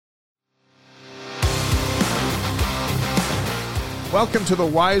Welcome to the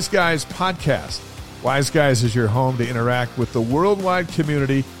Wise Guys podcast. Wise Guys is your home to interact with the worldwide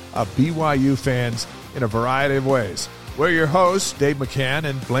community of BYU fans in a variety of ways. We're your hosts, Dave McCann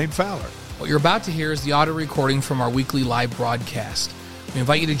and Blaine Fowler. What you're about to hear is the audio recording from our weekly live broadcast. We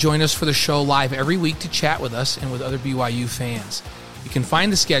invite you to join us for the show live every week to chat with us and with other BYU fans. You can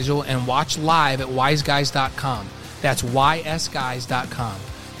find the schedule and watch live at wiseguys.com. That's ysguys.com.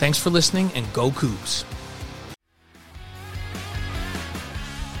 Thanks for listening, and go Cougs.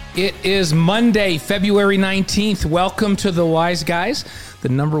 It is Monday, February 19th. Welcome to the Wise Guys, the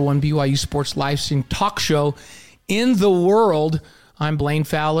number one BYU sports live stream talk show in the world. I'm Blaine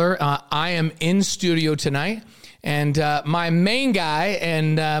Fowler. I am in studio tonight, and my main guy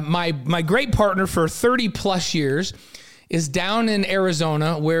and my great partner for 30 plus years is down in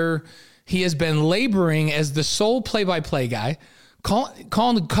Arizona, where he has been laboring as the sole play-by-play guy,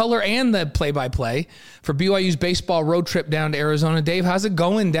 calling the color and the play-by-play for BYU's baseball road trip down to Arizona. Dave, how's it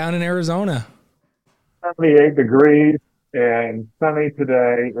going down in Arizona? 78 degrees and sunny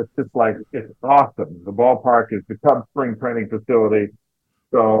today. It's just like, it's awesome. The ballpark is the Cubs spring training facility.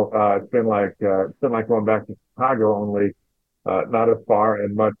 So it's been like going back to Chicago, only not as far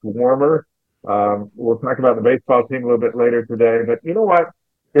and much warmer. We'll talk about the baseball team a little bit later today. But you know what?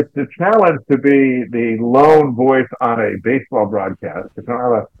 It's a challenge to be the lone voice on a baseball broadcast. It's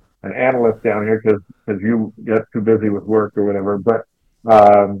not an analyst down here because you get too busy with work or whatever. But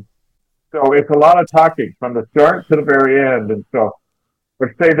so it's a lot of talking from the start to the very end. And so we'll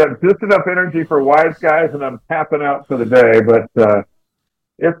say that just enough energy for Wise Guys, and I'm tapping out for the day. But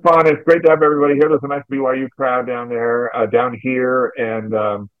it's fun. It's great to have everybody here. There's a nice BYU crowd down there, down here.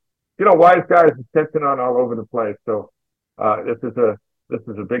 And, Wise Guys is catching on all over the place. So this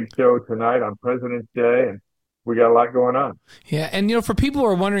is a big show tonight on President's Day, and we got a lot going on. Yeah, and for people who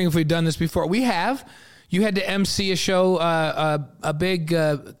are wondering if we've done this before, we have. You had to MC a show, a big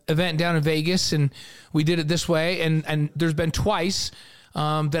event down in Vegas, and we did it this way. And there's been twice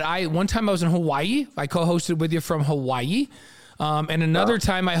one time I was in Hawaii. I co-hosted with you from Hawaii. And another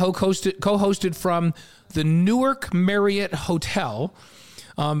time I co-hosted from the Newark Marriott Hotel,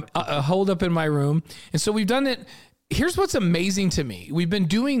 holed up in my room. And so we've done it. Here's what's amazing to me. We've been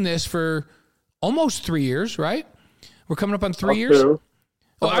doing this for almost 3 years, right? We're coming up on 3 years.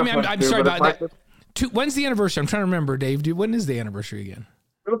 I'm sorry about that. When's the anniversary? I'm trying to remember, Dave. When is the anniversary again?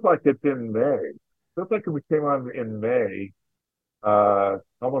 Feels like it's in May. Feels like we came on in May,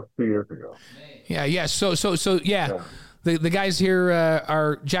 almost 2 years ago. Yeah. So yeah. The guys here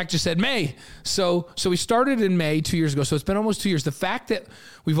are, Jack just said May. So we started in May 2 years ago. So it's been almost 2 years. The fact that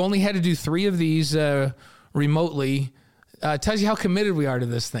we've only had to do 3 of these remotely tells you how committed we are to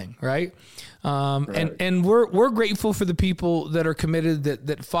this thing, right? Right. And we're grateful for the people that are committed,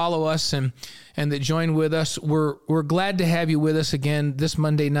 that follow us and that join with us. We're glad to have you with us again this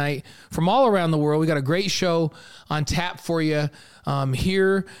Monday night from all around the world. We got a great show on tap for you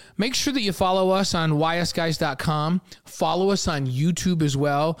here. Make sure that you follow us on ysguys.com. Follow us on YouTube as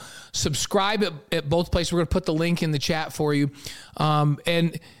well. Subscribe at both places. We're going to put the link in the chat for you.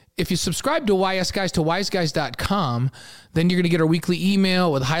 And if you subscribe to YS Guys to wiseguys.com, then you're going to get our weekly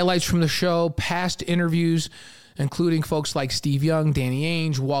email with highlights from the show, past interviews, including folks like Steve Young, Danny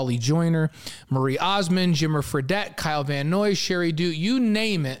Ainge, Wally Joyner, Marie Osmond, Jimmer Fredette, Kyle Van Noy, Sherry Dew, you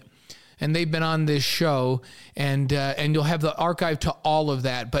name it. And they've been on this show, and you'll have the archive to all of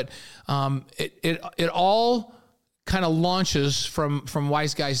that. But it all kind of launches from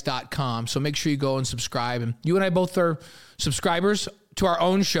wiseguys.com. So make sure you go and subscribe. And you and I both are subscribers to our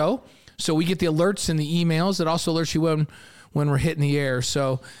own show, so we get the alerts and the emails. It also alerts you when we're hitting the air.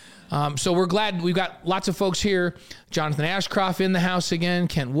 So we're glad we've got lots of folks here. Jonathan Ashcroft in the house again.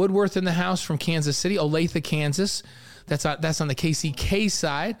 Kent Woodworth in the house from Kansas City, Olathe, Kansas. That's on the KCK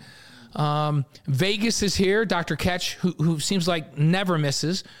side. Vegas is here. Dr. Ketch, who seems like never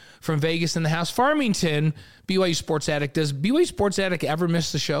misses, from Vegas in the house. Farmington, BYU Sports Addict. Does BYU Sports Addict ever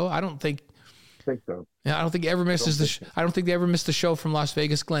miss the show? I don't think So. Yeah, I don't think he ever misses I don't think they ever missed the show from Las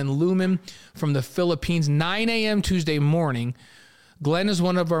Vegas. Glenn Lumen from the Philippines, 9 a.m. Tuesday morning. Glenn is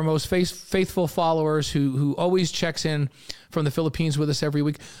one of our most faithful followers who always checks in from the Philippines with us every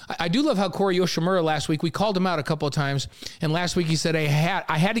week. I do love how Corey Yoshimura last week, we called him out a couple of times, and last week he said, I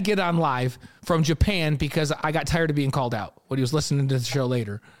had to get on live from Japan because I got tired of being called out when he was listening to the show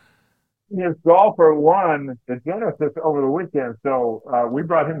later. His golfer won the Genesis over the weekend, so we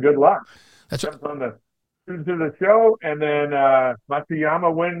brought him good luck. That's right. On the to the show, and then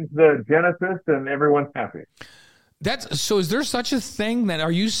Matsuyama wins the Genesis, and everyone's happy. So is there such a thing then?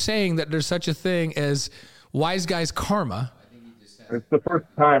 Are you saying that there's such a thing as Wise Guys karma? It's the first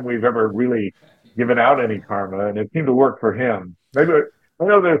time we've ever really giving out any karma, and it seemed to work for him. Maybe I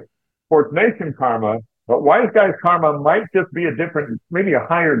know there's Sports Nation karma, but Wise Guys karma might just be a different, maybe a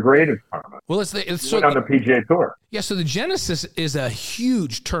higher grade of karma. Well, it's so on the PGA Tour. Yeah, so the Genesis is a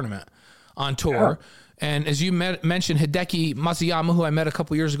huge tournament on tour. Yeah. And as you mentioned, Hideki Matsuyama, who I met a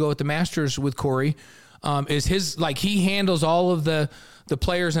couple years ago at the Masters with Corey, is his, like, he handles all of the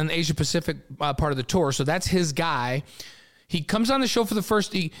players in the Asia Pacific part of the tour. So that's his guy. He comes on the show for the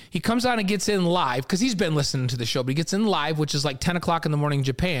first, he comes on and gets in live because he's been listening to the show, but he gets in live, which is like 10 o'clock in the morning in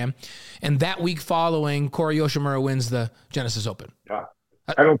Japan. And that week following, Corey Yoshimura wins the Genesis Open. Yeah.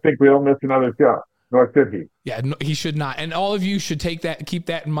 I don't think we'll miss another show, nor should he. Yeah, no, he should not. And all of you should keep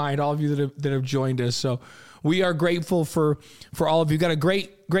that in mind, all of you that have joined us. So we are grateful for all of you. Got a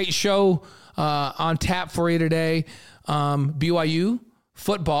great show on tap for you today. BYU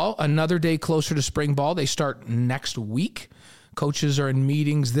football, another day closer to spring ball. They start next week. Coaches are in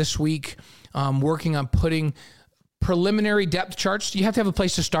meetings this week, working on putting preliminary depth charts. You have to have a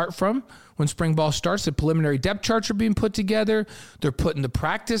place to start from when spring ball starts. The preliminary depth charts are being put together. They're putting the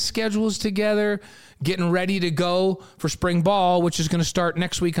practice schedules together, getting ready to go for spring ball, which is going to start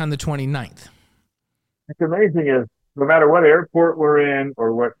next week on the 29th. What's amazing is no matter what airport we're in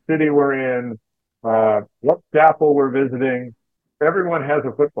or what city we're in, what chapel we're visiting, everyone has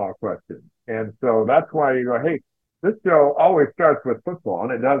a football question. And so that's why you go, hey, this show always starts with football,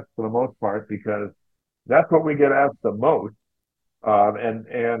 and it does for the most part because that's what we get asked the most. And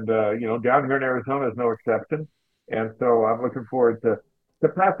down here in Arizona is no exception. And so I'm looking forward to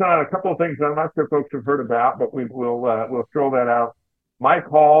passing on a couple of things I'm not sure folks have heard about, but we'll throw that out. Mike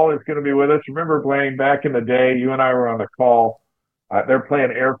Hall is going to be with us. Remember, Blaine, back in the day, you and I were on the call. They're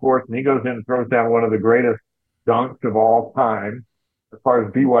playing Air Force, and he goes in and throws down one of the greatest dunks of all time as far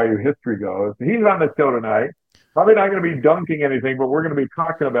as BYU history goes. He's on the show tonight. Probably not going to be dunking anything, but we're going to be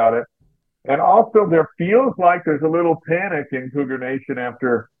talking about it. And also, there feels like there's a little panic in Cougar Nation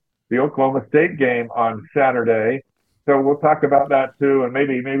after the Oklahoma State game on Saturday. So we'll talk about that too, and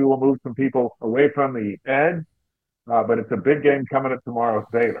maybe we'll move some people away from the edge. But it's a big game coming up tomorrow,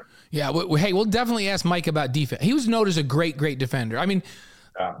 Baylor. Yeah, we'll definitely ask Mike about defense. He was known as a great defender. I mean,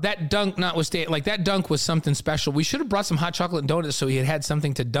 that dunk notwithstanding, like that dunk was something special. We should have brought some hot chocolate and donuts so he had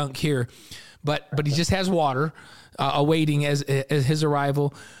something to dunk here. But he just has water awaiting as his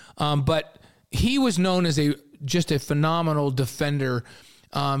arrival. But he was known as just a phenomenal defender.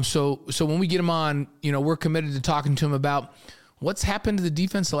 So when we get him on, we're committed to talking to him about what's happened to the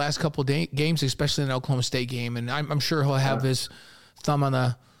defense the last couple of games, especially in the Oklahoma State game. And I'm sure he'll have his thumb on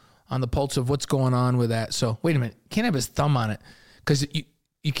the pulse of what's going on with that. So wait a minute, can't have his thumb on it because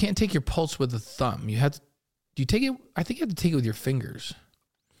you can't take your pulse with the thumb. Do you take it? I think you have to take it with your fingers.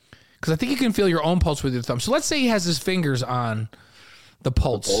 Because I think you can feel your own pulse with your thumb. So let's say he has his fingers on the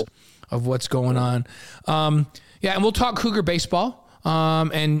pulse of what's going on. And we'll talk Cougar baseball.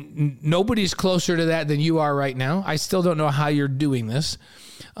 And nobody's closer to that than you are right now. I still don't know how you're doing this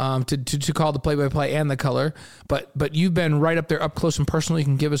to call the play-by-play and the color. But you've been right up there, up close and personal. You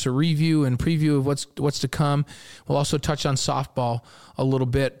can give us a review and preview of what's to come. We'll also touch on softball a little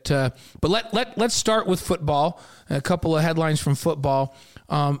bit. But let's start with football. A couple of headlines from football.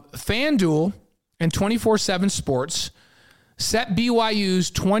 FanDuel and 24/7 Sports set BYU's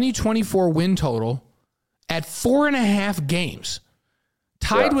 2024 win total at 4.5 games,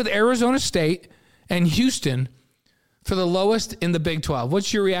 tied with Arizona State and Houston for the lowest in the Big 12.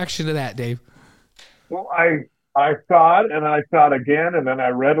 What's your reaction to that, Dave? Well, I saw it, and I saw it again, and then I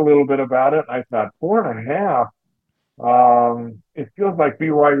read a little bit about it. I thought 4.5. It feels like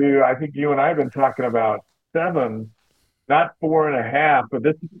BYU. I think you and I have been talking about 7. Not 4.5, but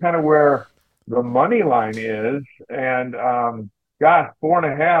this is kind of where the money line is. And,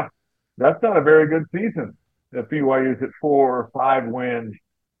 4.5, that's not a very good season. If BYU's at 4 or 5 wins,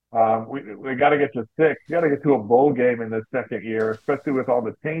 we got to get to 6. You got to get to a bowl game in the second year, especially with all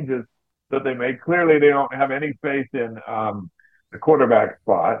the changes that they made. Clearly, they don't have any faith in the quarterback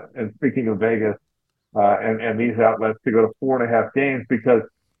spot. And speaking of Vegas and these outlets, to go to 4.5 games because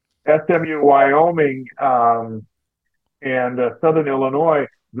SMU, Wyoming, and Southern Illinois,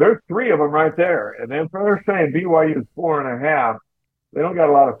 there's 3 of them right there. And then they're saying BYU is 4.5. They don't got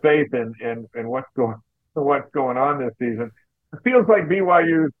a lot of faith in what's going on this season. It feels like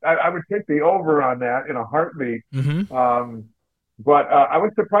BYU. I would take the over on that in a heartbeat. Mm-hmm. But I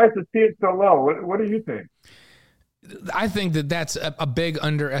was surprised to see it so low. What do you think? I think that's a big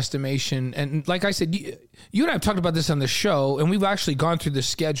underestimation. And like I said, you and I have talked about this on the show, and we've actually gone through the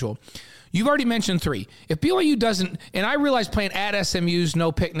schedule. You've already mentioned 3. If BYU doesn't, and I realize playing at SMU's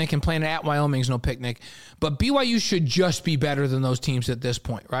no picnic and playing at Wyoming's no picnic, but BYU should just be better than those teams at this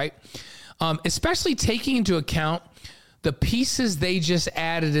point, right? especially taking into account the pieces they just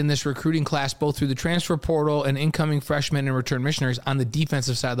added in this recruiting class, both through the transfer portal and incoming freshmen and return missionaries on the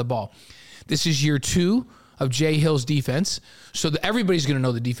defensive side of the ball. This is year 2 of Jay Hill's defense, so that everybody's going to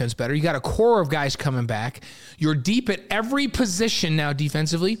know the defense better. You got a core of guys coming back. You're deep at every position now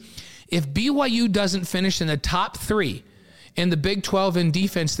defensively. If BYU doesn't finish in the top 3 in the Big 12 in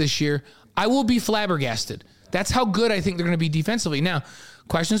defense this year, I will be flabbergasted. That's how good I think they're going to be defensively. Now,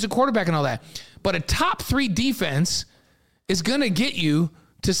 questions at quarterback and all that. But a top 3 defense is going to get you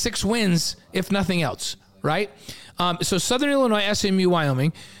to 6 wins, if nothing else, right? So Southern Illinois, SMU,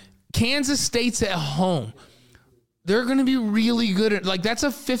 Wyoming. Kansas State's at home. They're going to be really good at, like, that's a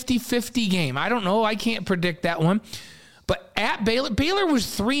 50-50 game. I don't know. I can't predict that one. But at Baylor was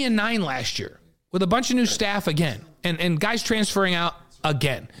 3-9 last year with a bunch of new staff again and guys transferring out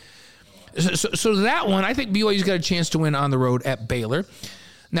again. So that one, I think BYU's got a chance to win on the road at Baylor.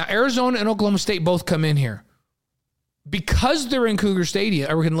 Now, Arizona and Oklahoma State both come in here. Because they're in Cougar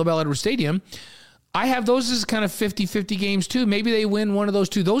Stadium, or in LaBelle Edwards Stadium, I have those as kind of 50-50 games too. Maybe they win one of those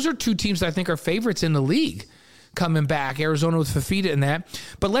two. Those are 2 teams that I think are favorites in the league coming back. Arizona with Fafita in that.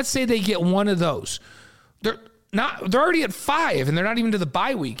 But let's say they get one of those. They're already at 5, and they're not even to the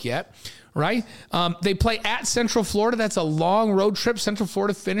bye week yet, right? They play at Central Florida. That's a long road trip. Central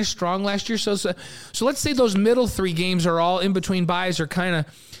Florida finished strong last year. So let's say those middle 3 games are all in between byes, are kind of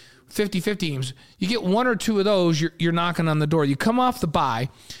 50-50 games. You get 1 or 2 of those, you're knocking on the door. You come off the bye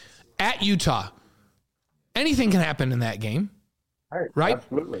at Utah. Anything can happen in that game, right?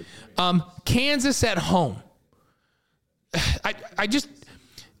 Absolutely. Kansas at home.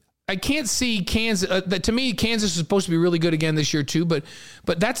 I can't see Kansas. To me, Kansas is supposed to be really good again this year too. But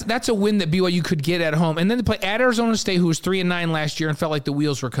that's a win that BYU could get at home. And then they play at Arizona State, who was 3-9 last year and felt like the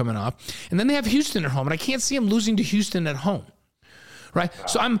wheels were coming off. And then they have Houston at home, and I can't see them losing to Houston at home. Right,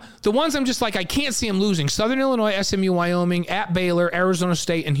 so I'm just like, I can't see them losing. Southern Illinois, SMU, Wyoming, at Baylor, Arizona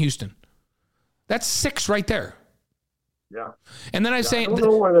State, and Houston. That's 6 right there. Yeah. And then I'm saying, I don't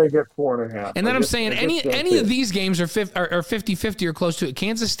know where they get 4.5. And then I'm saying any of these games are 50-50 or close to it.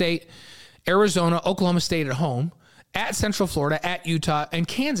 Kansas State, Arizona, Oklahoma State at home, at Central Florida, at Utah, and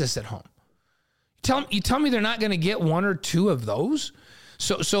Kansas at home. You tell me they're not going to get 1 or 2 of those.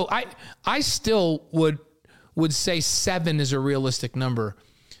 So I still would say 7 is a realistic number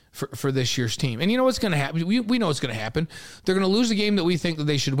for this year's team. And you know what's going to happen? We know what's going to happen. They're going to lose a game that we think that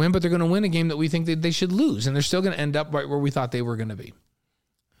they should win, but they're going to win a game that we think that they should lose, and they're still going to end up right where we thought they were going to be.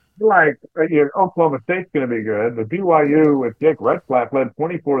 Like, Oklahoma State's going to be good, but BYU with Jake Redflat led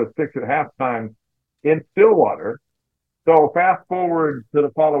 24-6 at halftime in Stillwater. So fast forward to the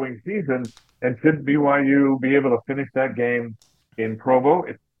following season, and should BYU be able to finish that game in Provo?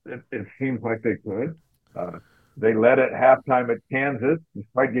 It seems like they could. They led at halftime at Kansas,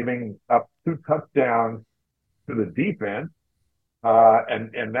 despite giving up 2 touchdowns to the defense.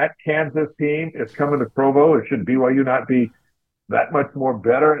 And that Kansas team is coming to Provo. It should BYU not be that much more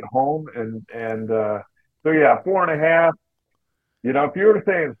better at home? So yeah, 4.5. If you were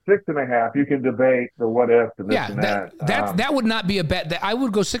saying 6.5, you can debate the what if and this and that. That would not be a bet. That I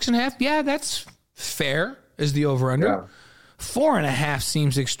would go 6.5. Yeah, that's fair as the over-under. Yeah. 4.5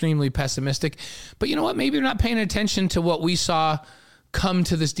 seems extremely pessimistic. But you know what? Maybe you're not paying attention to what we saw come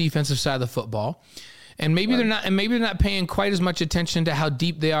to this defensive side of the football. And maybe they're not. And maybe they're not paying quite as much attention to how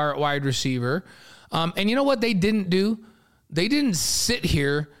deep they are at wide receiver. And you know what they didn't do? They didn't sit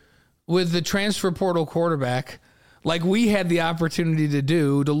here with the transfer portal quarterback like we had the opportunity to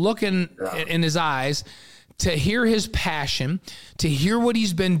do, to look in his eyes, to hear his passion, to hear what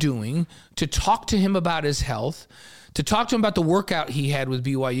he's been doing, to talk to him about his health, to talk to him about the workout he had with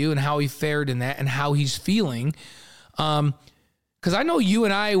BYU and how he fared in that and how he's feeling. Because I know you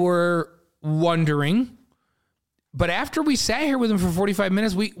and I were wondering, but after we sat here with him for 45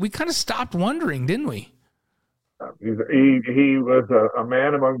 minutes, we kind of stopped wondering, didn't we? He was a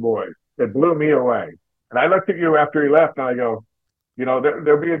man among boys. It blew me away. And I looked at you after he left, and I go,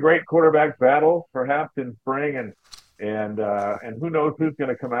 there'll be a great quarterback battle perhaps in spring, and who knows who's going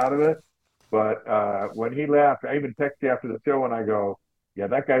to come out of it. But when he left, I even texted you after the show, and I go, yeah,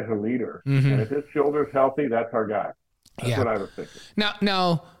 that guy's a leader. Mm-hmm. And if his shoulder's healthy, that's our guy. That's what I was thinking.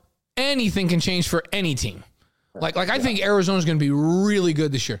 Now, anything can change for any team. Like I think Arizona's going to be really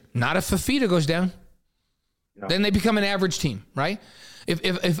good this year. Not if Fafita goes down. No. Then they become an average team, right?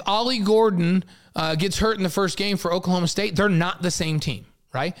 If Ollie Gordon gets hurt in the first game for Oklahoma State, they're not the same team,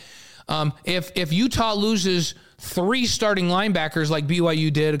 right? If Utah loses 3 starting linebackers like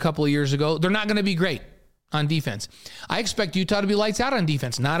BYU did a couple of years ago, they're not going to be great on defense. I expect Utah to be lights out on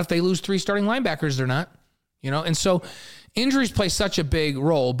defense. Not if they lose 3 starting linebackers, they're not. And so injuries play such a big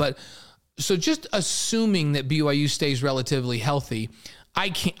role. But So just assuming that BYU stays relatively healthy, I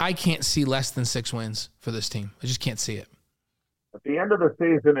can't see less than 6 wins for this team. I just can't see it. At the end of the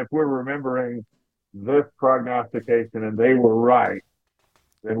season, if we're remembering this prognostication and they were right,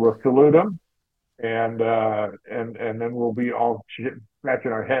 then we'll salute them, and then we'll be all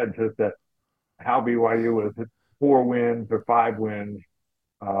scratching our heads as to how BYU is at 4 wins or 5 wins.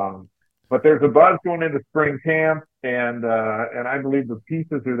 But there's a buzz going into spring camp, and I believe the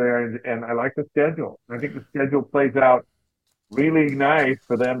pieces are there, and I like the schedule. I think the schedule plays out really nice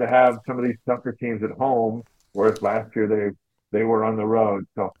for them to have some of these tougher teams at home, whereas last year they were on the road.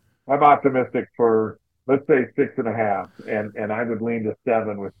 So I'm optimistic for, let's say, 6.5, and I would lean to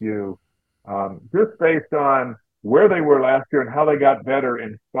 7 with you, just based on where they were last year and how they got better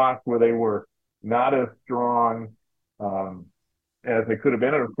in spots where they were not as strong as they could have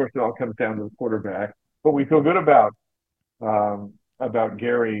been. And of course, it all comes down to the quarterback. But we feel good about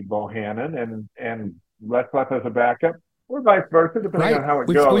Gary Bohannon and Retzlaff as a backup, or vice versa, depending on how it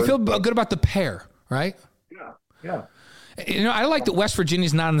goes. We feel good about the pair, right? Yeah. I like that West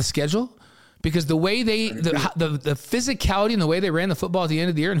Virginia's not on the schedule, because the way the physicality and the way they ran the football at the end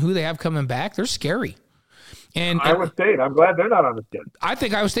of the year and who they have coming back, they're scary. And Iowa State, I'm glad they're not on the schedule. I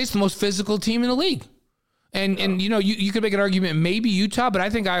think Iowa State's the most physical team in the league. And you could make an argument maybe Utah, but I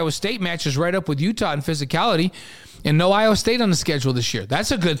think Iowa State matches right up with Utah in physicality, and no Iowa State on the schedule this year.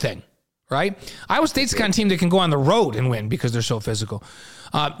 That's a good thing, right? Iowa State's the kind of team that can go on the road and win because they're so physical.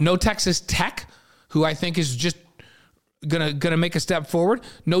 No Texas Tech, who I think is just gonna make a step forward.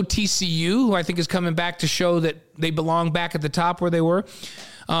 No TCU, who I think is coming back to show that they belong back at the top where they were.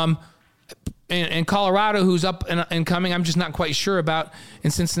 And Colorado, who's up and coming, I'm just not quite sure about.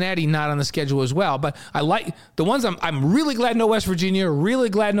 And Cincinnati, not on the schedule as well. But I like the ones I'm really glad no West Virginia, really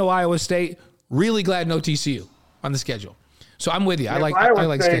glad no Iowa State, really glad no TCU on the schedule. So I'm with you. I like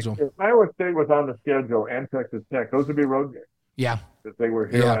the schedule. If Iowa State was on the schedule and Texas Tech, those would be road games. Yeah. Because they were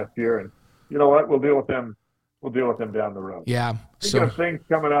here last year. And you know what? We'll deal with them. We'll deal with them down the road. Yeah. Speaking of things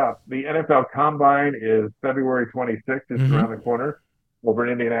coming up, the NFL Combine is February 26th. It's around the corner over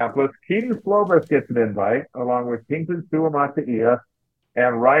in Indianapolis. Keaton Slovis gets an invite, along with Kingston Suamataia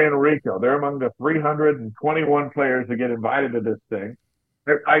and Ryan Rico. They're among the 321 players that get invited to this thing.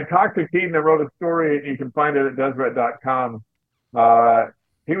 I talked to Keaton and wrote a story. You can find it at Deseret.com.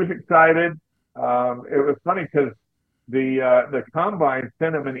 He was excited. It was funny because the Combine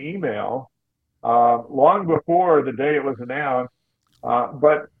sent him an email long before the day it was announced,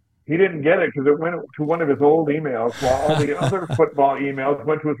 but he didn't get it because it went to one of his old emails, while all the other football emails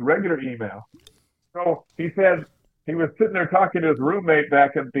went to his regular email. So he said he was sitting there talking to his roommate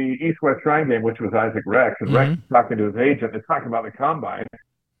back at the East-West Shrine game, which was Isaac Rex, and Rex was talking to his agent and talking about the Combine.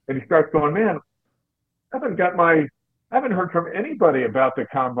 And he starts going, man, I haven't heard from anybody about the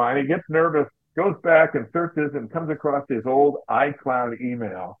Combine. He gets nervous, goes back and searches and comes across his old iCloud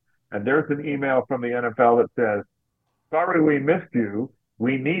email. And there's an email from the NFL that says, sorry we missed you.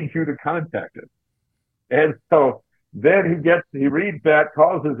 We need you to contact us. And so then he reads that,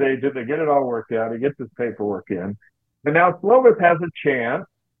 calls his agent, they get it all worked out, he gets his paperwork in. And now Slovis has a chance,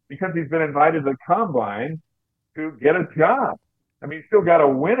 because he's been invited to the Combine, to get a job. I mean, he's still got to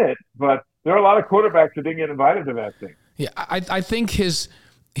win it, but there are a lot of quarterbacks that didn't get invited to that thing. Yeah, I think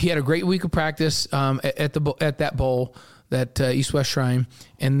he had a great week of practice at that bowl, that East-West Shrine.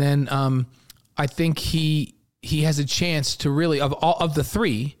 And then I think he has a chance to really, of the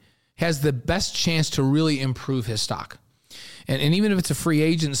three, has the best chance to really improve his stock. And even if it's a free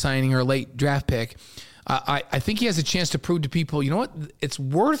agent signing or a late draft pick, I think he has a chance to prove to people, you know what, it's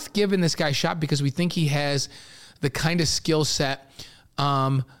worth giving this guy a shot, because we think he has the kind of skill set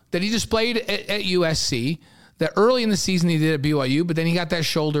that he displayed at USC, that early in the season he did at BYU, but then he got that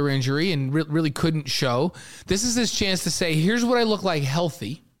shoulder injury and really couldn't show. This is his chance to say, here's what I look like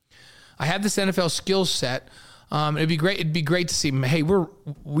healthy. I have this NFL skill set. It'd be great to see him. Hey,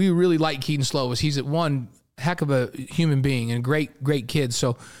 we really like Keaton Slovis. He's one heck of a human being and great kid.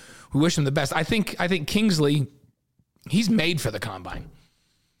 So we wish him the best. I think Kingsley, he's made for the Combine.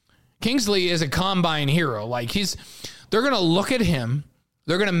 Kingsley is a Combine hero. Like they're going to look at him,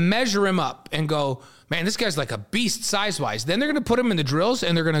 they're going to measure him up and go, man, this guy's like a beast size-wise. Then they're going to put him in the drills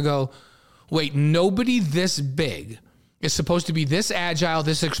and they're going to go, wait, nobody this big is supposed to be this agile,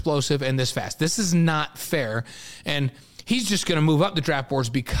 this explosive, and this fast. This is not fair. And he's just going to move up the draft boards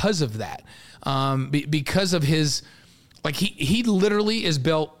because of that. Because of his, like he literally is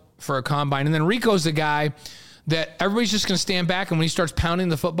built for a Combine. And then Rico's the guy that everybody's just going to stand back, and when he starts pounding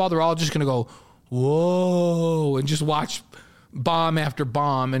the football, they're all just going to go, whoa, and just watch bomb after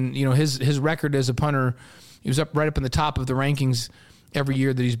bomb. And, his record as a punter, he was right up in the top of the rankings every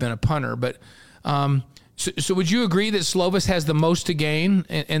year that he's been a punter. But so would you agree that Slovis has the most to gain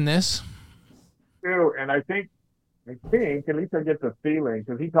in this? And I think, at least I get the feeling,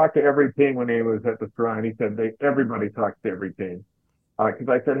 because he talked to every team when he was at the Shrine. He said everybody talks to every team. Because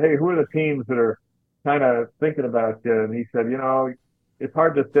I said, hey, who are the teams that are kind of thinking about you? And he said, it's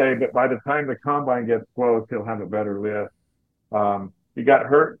hard to say, but by the time the combine gets close, he'll have a better list. He got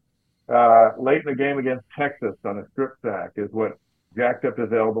hurt late in the game against Texas on a strip sack is what jacked up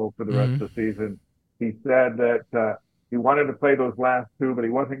his elbow for the rest of the season. He said that he wanted to play those last two, but he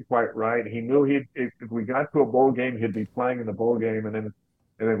wasn't quite right. He knew if we got to a bowl game, he'd be playing in the bowl game, and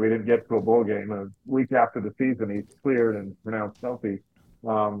then we didn't get to a bowl game. A week after the season, he's cleared and pronounced healthy.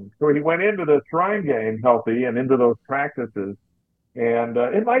 So he went into the Shrine game healthy and into those practices. And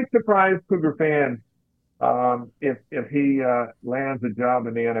it might surprise Cougar fans if he lands a job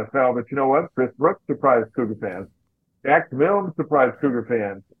in the NFL. But you know what? Chris Brooks surprised Cougar fans. Jack Milne surprised Cougar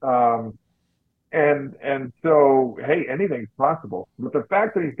fans. And so, hey, anything's possible. But the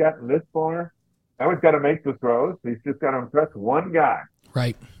fact that he's gotten this far, now he's got to make the throws. He's just got to impress one guy.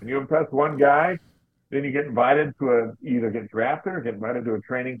 Right. When you impress one guy, then you get invited to either get drafted or get invited to a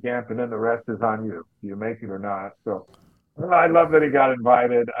training camp, and then the rest is on you. You make it or not. So I love that he got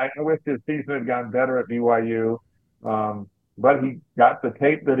invited. I wish his season had gone better at BYU, but he got the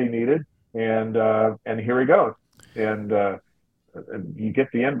tape that he needed, and here he goes. And you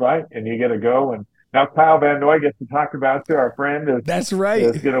get the invite, and you get to go. And now Kyle Van Noy gets to talk about it. Our friend that's right.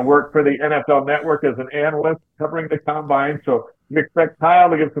 is going to work for the NFL Network as an analyst covering the combine. So you expect Kyle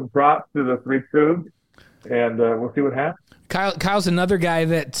to give some props to the three Cougs, and we'll see what happens. Kyle's another guy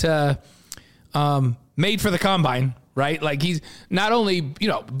that made for the combine, right? Like he's not only,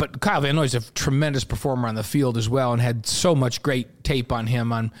 but Kyle Van Noy's a tremendous performer on the field as well, and had so much great tape on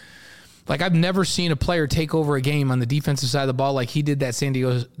him like I've never seen a player take over a game on the defensive side of the ball like he did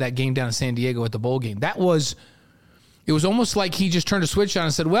that game down in San Diego at the bowl game. It was almost like he just turned a switch on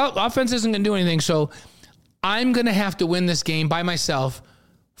and said, well, offense isn't going to do anything, so I'm going to have to win this game by myself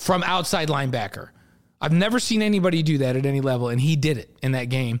from outside linebacker. I've never seen anybody do that at any level, and he did it in that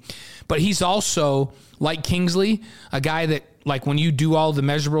game. But he's also, like Kingsley, a guy that, like, when you do all the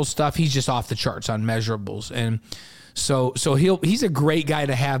measurable stuff, he's just off the charts on measurables. And so he's a great guy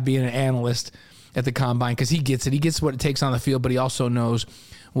to have being an analyst at the combine because he gets it. He gets what it takes on the field, but he also knows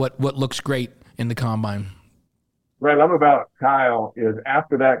what looks great in the combine. What I love about Kyle is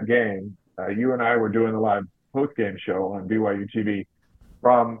after that game, you and I were doing a live post-game show on BYU TV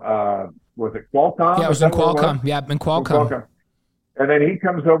from was it Qualcomm? Yeah, it was in Qualcomm. Yeah, in Qualcomm. And then he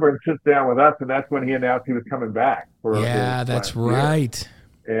comes over and sits down with us, and that's when he announced he was coming back. That's right.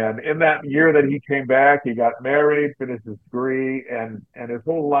 And in that year that he came back, he got married, finished his degree, and his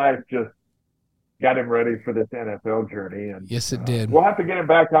whole life just got him ready for this NFL journey. And yes, it did. We'll have to get him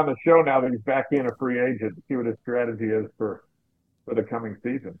back on the show now that he's back being a free agent to see what his strategy is for the coming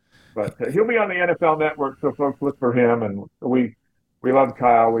season. But he'll be on the NFL Network, so folks look for him. And we love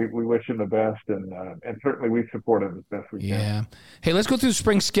Kyle. We wish him the best, and certainly we support him as best we can. Yeah. Hey, let's go through the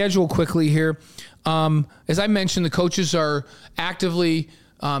spring schedule quickly here. As I mentioned, the coaches are actively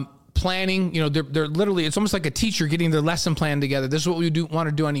planning. They're literally, it's almost like a teacher getting their lesson plan together. This is what we want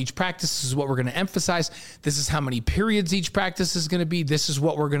to do on each practice. This is what we're going to emphasize. This is how many periods each practice is going to be. This is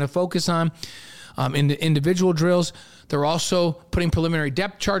what we're going to focus on. In the individual drills, they're also putting preliminary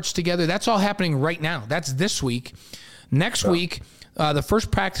depth charts together. That's all happening right now. That's this week. Next week, the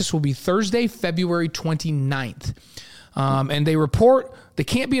first practice will be Thursday, February 29th. And they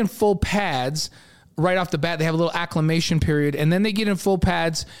can't be in full pads right off the bat. They have a little acclimation period, and then they get in full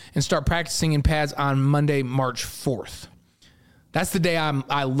pads and start practicing in pads on Monday, March 4th. That's the day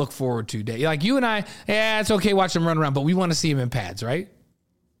I look forward to. Like you and I, it's okay, watch them run around, but we want to see them in pads, right?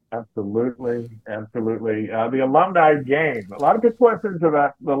 Absolutely. The alumni game. A lot of good questions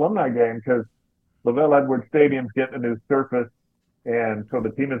about the alumni game because LaVell Edwards Stadium's getting a new surface, and so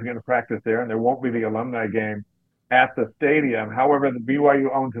the team is going to practice there, and there won't be the alumni game at the stadium. However, the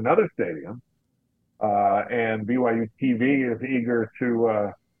BYU owns another stadium, and BYU TV is eager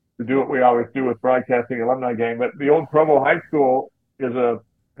to do what we always do with broadcasting the alumni game. But the old Provo High School has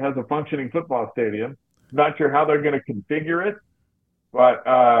a functioning football stadium. Not sure how they're going to configure it,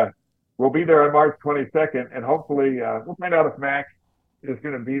 but we'll be there on March 22nd, and hopefully we'll find out if Max is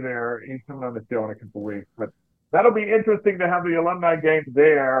going to be there. He's coming on the show in a couple weeks. But that'll be interesting to have the alumni game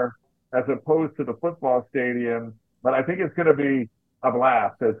there as opposed to the football stadium. But I think it's going to be a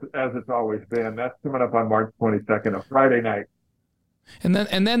blast, as it's always been. That's coming up on March 22nd, a Friday night. And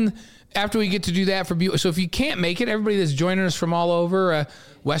then after we get to do that so if you can't make it, everybody that's joining us from all over,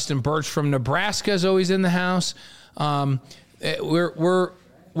 Weston Birch from Nebraska is always in the house.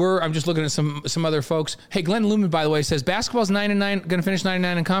 I'm just looking at some other folks. Hey, Glenn Lumen, by the way, says basketball's 9-9, going to finish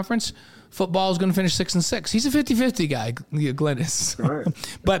 9-9 in conference. Football is going to finish 6-6. He's a 50-50 guy, Glenn is. Right.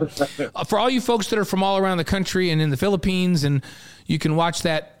 But for all you folks that are from all around the country and in the Philippines, and you can watch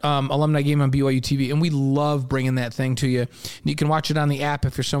that alumni game on BYU TV, and we love bringing that thing to you. You can watch it on the app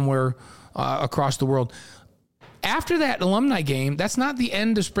if you're somewhere across the world. After that alumni game, that's not the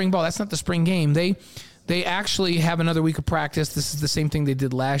end of spring ball. That's not the spring game. They actually have another week of practice. This is the same thing they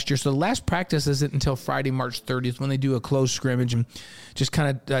did last year. So the last practice isn't until Friday, March 30th, when they do a closed scrimmage and just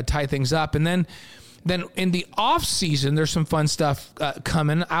kind of tie things up. And then in the off season, there's some fun stuff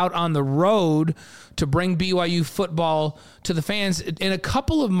coming out on the road to bring BYU football to the fans in a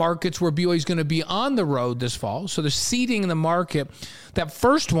couple of markets where BYU is going to be on the road this fall. So the seating in the market. That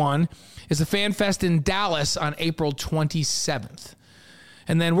first one is the Fan Fest in Dallas on April 27th.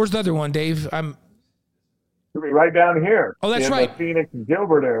 And then where's the other one, Dave? It'll be right down here. Oh, that's right. In the Phoenix and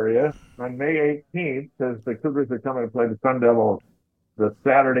Gilbert area on May 18th, because the Cougars are coming to play the Sun Devils the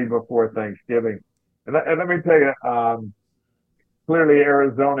Saturday before Thanksgiving. And let me tell you, clearly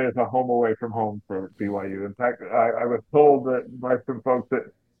Arizona is a home away from home for BYU. In fact, I was told that by some folks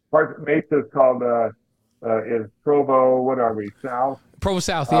that Mesa is called is Provo. What are we? South. Provo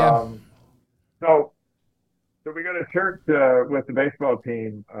South, yeah. So we go to church with the baseball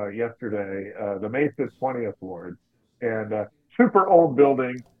team yesterday, the Mesa's 20th ward, and super old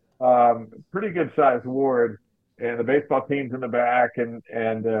building, pretty good sized ward, and the baseball team's in the back, and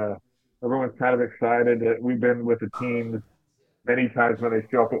everyone's kind of excited. We've been with the teams many times when they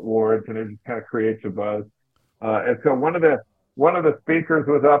show up at wards, and it just kind of creates a buzz. And so one of the speakers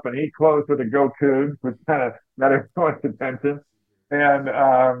was up, and he closed with a "Go Cougs," which kind of got everyone's attention, and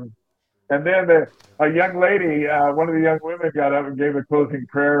then a young lady, one of the young women, got up and gave a closing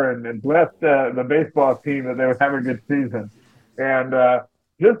prayer and blessed the baseball team that they would have a good season. And and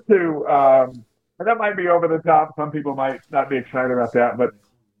that might be over the top. Some people might not be excited about that. But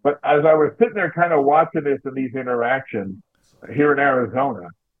as I was sitting there kind of watching this and these interactions here in Arizona,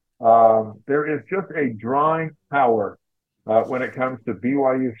 there is just a drawing power when it comes to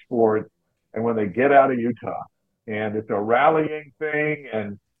BYU sports and when they get out of Utah. And it's a rallying thing,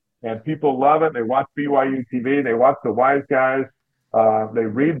 and people love it. They watch BYU TV. They watch the Wise Guys. They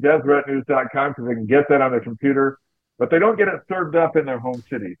read DeseretNews.com because they can get that on their computer, but they don't get it served up in their home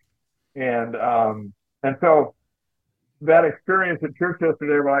cities. And so that experience at church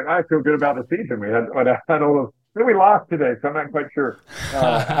yesterday, we're like, I feel good about the season. We had all those. We lost today, so I'm not quite sure how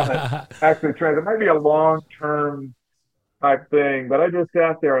that actually translates. It might be a long-term type thing, but I just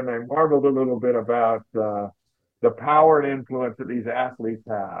sat there and I marveled a little bit about the power and influence that these athletes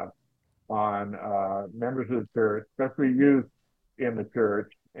have on members of the church, especially youth in the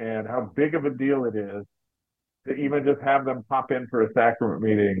church, and how big of a deal it is to even just have them pop in for a sacrament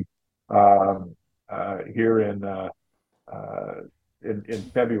meeting here in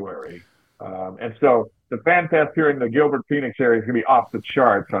February. And so the Fan Fest here in the Gilbert, Phoenix area is going to be off the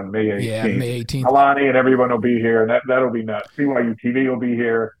charts on May 18th. Yeah, May 18th. Alani and everyone will be here, and that'll be nuts. BYU TV will be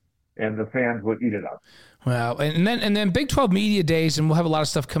here, and the fans will eat it up. Well, and then Big 12 Media Days, and we'll have a lot of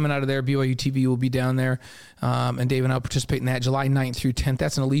stuff coming out of there. BYU TV will be down there, and Dave and I will participate in that July 9th through 10th.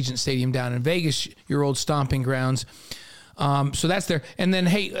 That's in Allegiant Stadium down in Vegas, your old stomping grounds. So that's there. And then,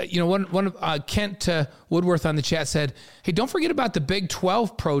 hey, one of Kent Woodworth on the chat said, hey, don't forget about the Big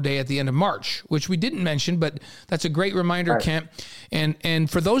 12 Pro Day at the end of March, which we didn't mention, but that's a great reminder, right. Kent.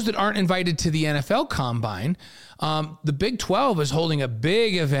 And for those that aren't invited to the NFL Combine, the Big 12 is holding a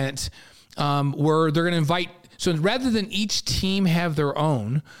big event where they're going to invite. So rather than each team have their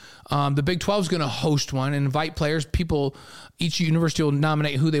own, the Big 12 is going to host one and invite players. Each university will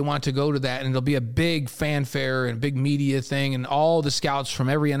nominate who they want to go to that, and it'll be a big fanfare and a big media thing, and all the scouts from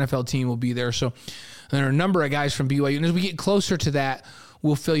every NFL team will be there. So there are a number of guys from BYU, and as we get closer to that,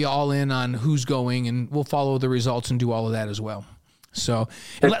 we'll fill you all in on who's going, and we'll follow the results and do all of that as well. So,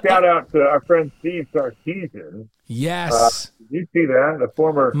 shout out to our friend Steve Sarkisian. Yes. Did you see that? The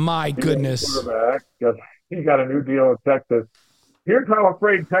former quarterback. He got a new deal at Texas. Here's how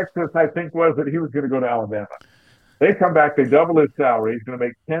afraid Texas, I think, was that he was going to go to Alabama. They come back, they double his salary. He's going to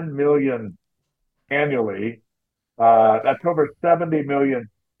make $10 million annually. That's over $70 million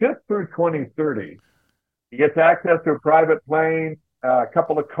just through 2030. He gets access to a private plane, a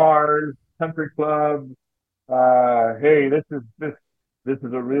couple of cars, country clubs. Hey, this is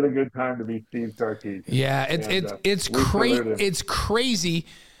a really good time to be Steve Sarkisian. Yeah, it's crazy. It's crazy.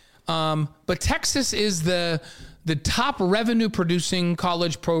 But Texas is the the top revenue producing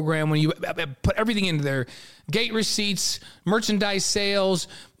college program when you put everything into there, gate receipts, merchandise sales,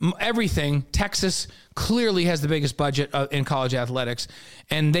 everything. Texas clearly has the biggest budget in college athletics.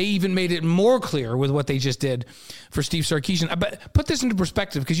 And they even made it more clear with what they just did for Steve Sarkisian. But put this into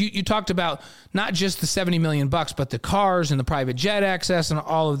perspective, because you talked about not just the $70 million, but the cars and the private jet access and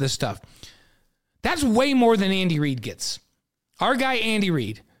all of this stuff. That's way more than Andy Reid gets. Our guy, Andy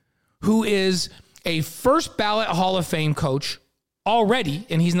Reid, who is a first ballot Hall of Fame coach already,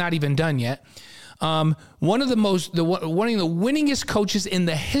 and he's not even done yet. One of the winningest coaches in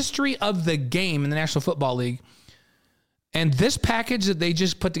the history of the game in the National Football League. And this package that they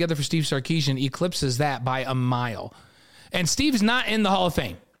just put together for Steve Sarkisian eclipses that by a mile. And Steve's not in the Hall of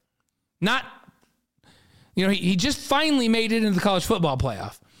Fame. He just finally made it into the college football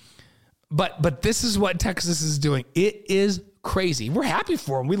playoff. But this is what Texas is doing. It is crazy. We're happy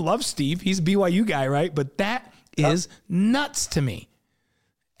for him. We love Steve. He's a BYU guy, right? But that is nuts to me.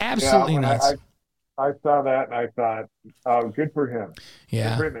 Absolutely nuts. I saw that and I thought, good for him.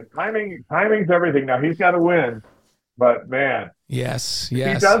 Yeah. Timing's everything. Now he's got to win, but man, yes.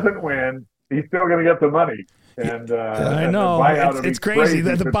 If he doesn't win, he's still going to get the money. And I know it's crazy.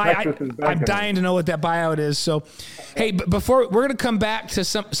 The buyout. I'm dying to know what that buyout is. So, hey, but before we're going to come back to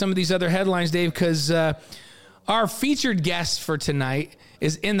some of these other headlines, Dave, because our featured guest for tonight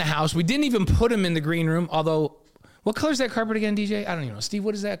is in the house. We didn't even put him in the green room. Although, what color is that carpet again, DJ? I don't even know. Steve,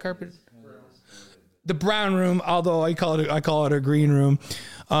 what is that carpet? The brown room. Although I call it a green room.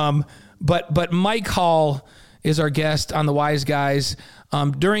 But Mike Hall is our guest on the Wise Guys.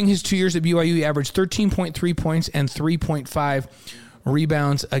 During his 2 years at BYU, he averaged 13.3 points and 3.5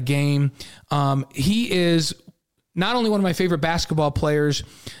 rebounds a game. He is not only one of my favorite basketball players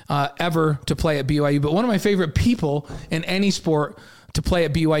ever to play at BYU, but one of my favorite people in any sport to play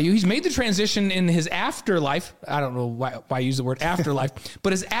at BYU. He's made the transition in his afterlife. I don't know why I use the word afterlife,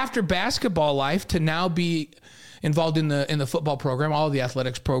 but his after basketball life to now be involved in the football program, all of the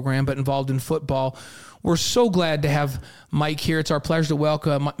athletics program, but involved in football. We're so glad to have Mike here. It's our pleasure to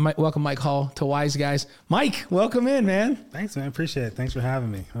welcome Mike Hall to Wise Guys. Mike, welcome in, man. Thanks, man. Appreciate it. Thanks for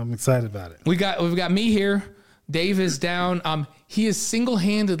having me. I'm excited about it. We've got me here. Dave is down. He is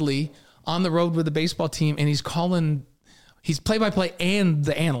single-handedly on the road with the baseball team, and he's play-by-play and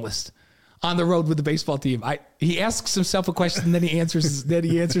the analyst on the road with the baseball team. He asks himself a question, and then he answers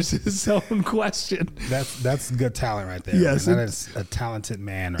his own question. That's good talent right there. Yes, that is a talented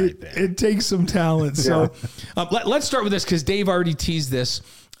man right there. It takes some talent. So let's start with this because Dave already teased this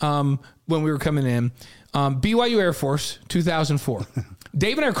when we were coming in. BYU Air Force 2004.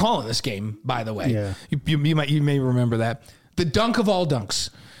 Dave and I are calling this game, by the way. Yeah. You may remember that. The dunk of all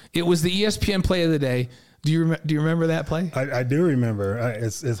dunks. It was the ESPN play of the day. Do you remember that play? I do remember.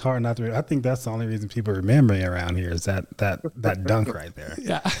 It's hard not to. I think that's the only reason people remember me around here is that dunk right there.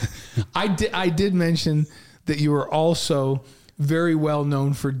 Yeah, I did mention that you were also very well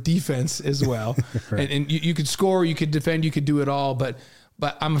known for defense as well, right. and you could score, you could defend, you could do it all. But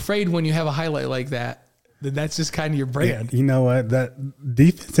I'm afraid when you have a highlight like that, that's just kind of your brand. You know what? That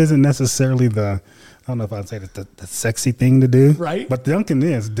defense isn't necessarily I don't know if I'd say the sexy thing to do. Right. But dunking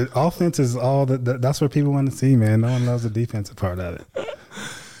is. The offense is all that's what people want to see, man. No one loves the defensive part of it.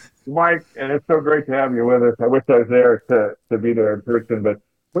 Mike, and it's so great to have you with us. I wish I was there to be there in person. But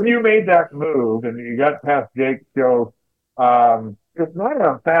when you made that move and you got past Jake's show, it's not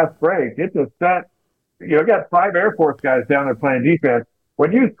a fast break. It's a set. You got 5 Air Force guys down there playing defense.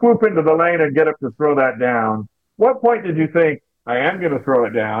 When you swoop into the lane and get up to throw that down, what point did you think, I am going to throw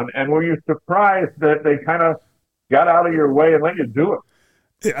it down? And were you surprised that they kind of got out of your way and let you do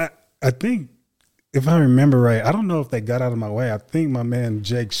it? I think, if I remember right, I don't know if they got out of my way. I think my man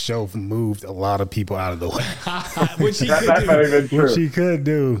Jake Schoaf moved a lot of people out of the way. Which he could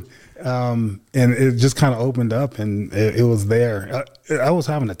do. And it just kind of opened up, and it was there. I was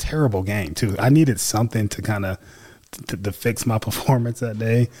having a terrible game, too. I needed something to kind of to fix my performance that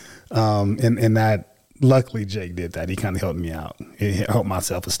day. And that, luckily, Jake did that. He kind of helped me out. It helped my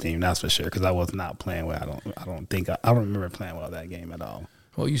self-esteem, that's for sure, because I was not playing well. I don't remember playing well that game at all.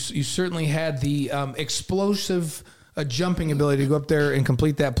 Well, you certainly had the explosive jumping ability to go up there and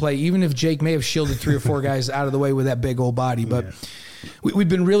complete that play, even if Jake may have shielded 3 or 4 guys out of the way with that big old body. But we've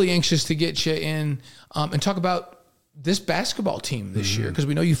been really anxious to get you in and talk about this basketball team this year, because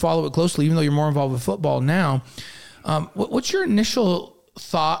we know you follow it closely, even though you're more involved with football now. What's your initial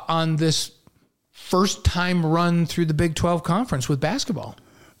thought on this first time run through the Big 12 conference with basketball?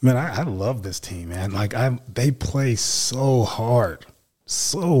 Man, I love this team, man. Like they play so hard.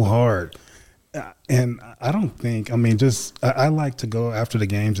 And I don't think, I mean, I like to go after the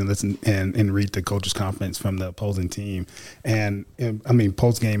games and listen and read the coaches' comments from the opposing team. And I mean,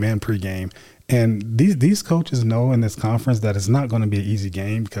 post game and pre-game. And these coaches know in this conference that it's not going to be an easy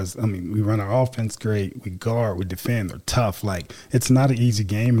game because, I mean, we run our offense great. We guard, we defend, they're tough. Like, it's not an easy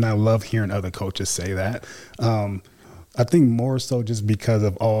game. And I love hearing other coaches say that. I think more so just because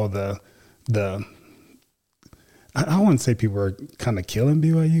of all the I wouldn't say people are kind of killing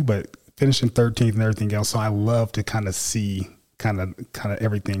BYU, but finishing 13th and everything else. So I love to kind of see kind of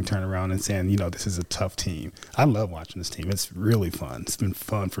everything turn around and saying, you know, this is a tough team. I love watching this team. It's really fun. It's been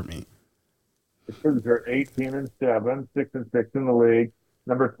fun for me. The Cougars are 18-7, 6-6 in the league.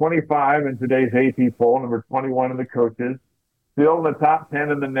 Number 25 in today's AP poll. Number 21 in the coaches. Still in the top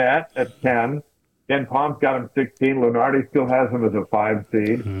 10 in the net at 10. Ken Palm's got him 16. Lunardi still has him as a 5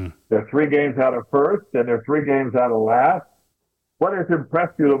 seed. Mm-hmm. They're 3 games out of first, and they're 3 games out of last. What has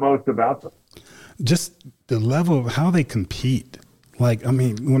impressed you the most about them? Just the level of how they compete. Like, I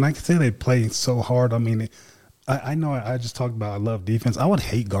mean, when I say they play so hard, I mean, I know I just talked about I love defense. I would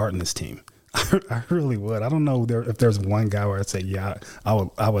hate guarding this team. I really would. I don't know if there's one guy where I'd say, yeah, I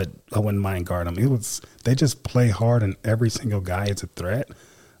wouldn't mind guarding them. They just play hard, and every single guy is a threat.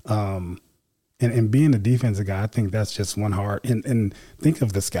 And being a defensive guy, I think that's just one hard. And think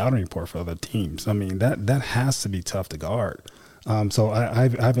of the scouting report for other teams. I mean, that has to be tough to guard. So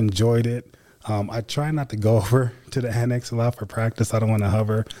I've enjoyed it. I try not to go over to the annex a lot for practice. I don't want to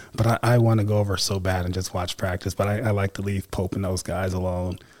hover, but I want to go over so bad and just watch practice. But I like to leave Pope and those guys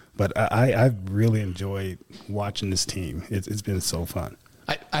alone. But I've really enjoyed watching this team. It's been so fun.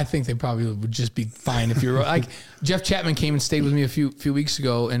 I think they probably would just be fine if you're like Jeff Chapman came and stayed with me a few weeks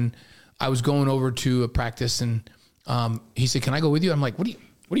ago, and I was going over to a practice, and he said, "Can I go with you?" I'm like, "What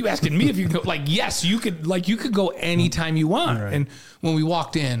are you asking me if you can go?" Like, yes, you could. Like, you could go anytime you want. Right. And when we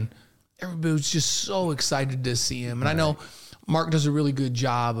walked in, everybody was just so excited to see him. And I know Mark does a really good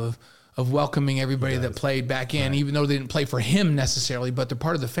job of welcoming everybody that played back in, even though they didn't play for him necessarily, but they're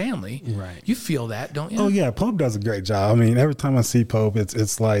part of the family. Right. You feel that, don't you? Oh yeah, Pope does a great job. I mean, every time I see Pope,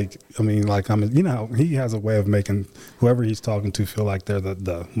 it's like, I mean, like he has a way of making whoever he's talking to feel like they're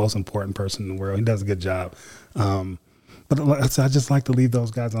the most important person in the world. He does a good job. But I just like to leave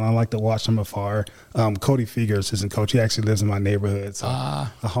those guys, and I like to watch them afar. Cody Feger, assistant coach, he actually lives in my neighborhood, so I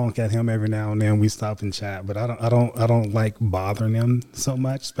honk at him every now and then. We stop and chat, but I don't like bothering him so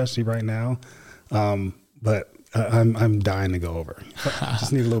much, especially right now. But I'm dying to go over. I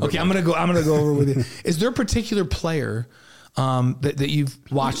just need a little. Okay, I'm gonna go over with you. Is there a particular player that you've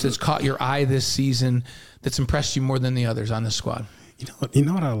watched that's caught your eye this season that's impressed you more than the others on the squad? You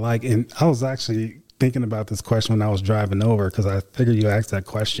know what I like, and I was actually thinking about this question when I was driving over because I figured you asked that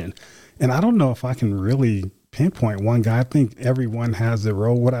question. And I don't know if I can really pinpoint one guy. I think everyone has their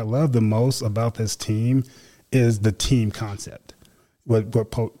role. What I love the most about this team is the team concept. What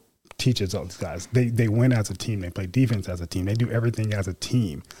Pope teaches all these guys. They win as a team. They play defense as a team. They do everything as a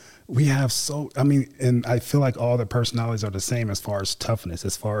team. We have and I feel like all the personalities are the same as far as toughness,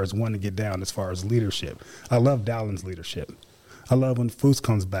 as far as wanting to get down, as far as leadership. I love Dowlin's leadership. I love when Foose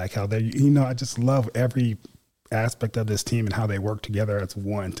comes back, how they, I just love every aspect of this team and how they work together as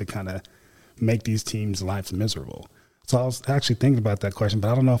one to kind of make these teams' lives miserable. So I was actually thinking about that question,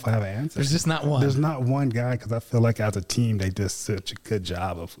 but I don't know if I have an answer. There's just not one. There's not one guy because I feel like as a team, they do such a good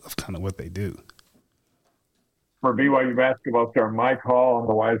job of kind of what they do. For BYU basketball star Mike Hall on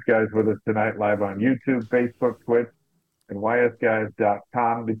the Wise Guys with us tonight, live on YouTube, Facebook, Twitch, and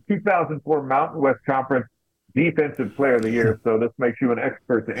ysguys.com. The 2004 Mountain West Conference Defensive Player of the Year. So this makes you an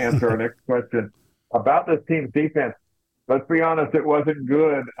expert to answer our next question about this team's defense. Let's be honest, it wasn't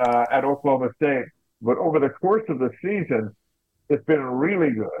good at Oklahoma State, but over the course of the season, it's been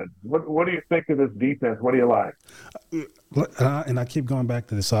really good. What do you think of this defense? What do you like? And I keep going back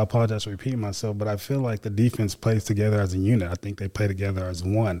to this, so I apologize for repeating myself, but I feel like the defense plays together as a unit. I think they play together as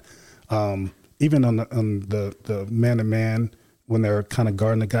one. Even on the man-to-man, when they're kind of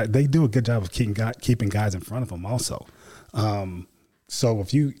guarding the guy, they do a good job of keeping guys in front of them also. So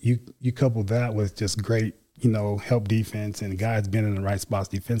if you couple that with just great, help defense and guys being in the right spots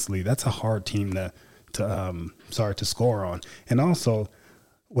defensively, that's a hard team to score on. And also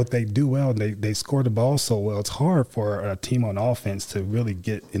what they do well, they score the ball so well. It's hard for a team on offense to really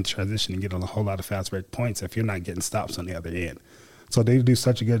get in transition and get on a whole lot of fast break points if you're not getting stops on the other end. So they do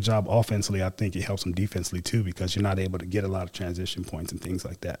such a good job offensively. I think it helps them defensively too because you're not able to get a lot of transition points and things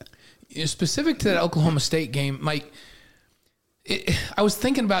like that. Specific to that Oklahoma State game, Mike, I was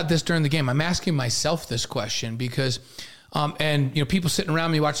thinking about this during the game. I'm asking myself this question because, people sitting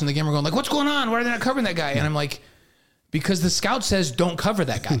around me watching the game are going like, "What's going on? Why are they not covering that guy?" And I'm like, because the scout says don't cover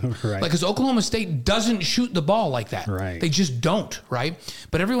that guy. Right. Like, because Oklahoma State doesn't shoot the ball like that. Right. They just don't, right?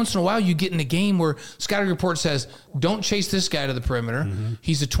 But every once in a while you get in a game where scouting report says, don't chase this guy to the perimeter.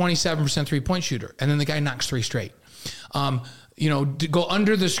 He's a 27% three-point shooter. And then the guy knocks 3 straight. To go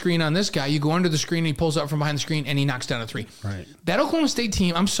under the screen on this guy, you go under the screen and he pulls up from behind the screen and he knocks down a 3. Right. That Oklahoma State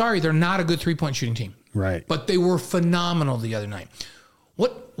team, I'm sorry, they're not a good three-point shooting team. Right. But they were phenomenal the other night.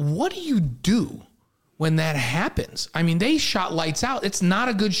 What do you do when that happens? I mean, they shot lights out. It's not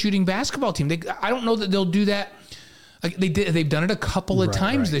a good shooting basketball team. I don't know that they'll do that. Like they've done it a couple of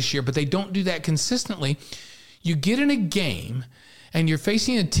times this year, but they don't do that consistently. You get in a game and you're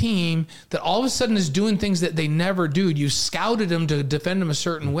facing a team that all of a sudden is doing things that they never do. You scouted them to defend them a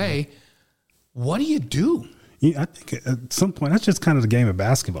certain way. What do you do? Yeah, I think at some point, that's just kind of the game of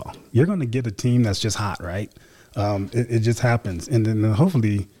basketball. You're going to get a team that's just hot, right? It just happens. And then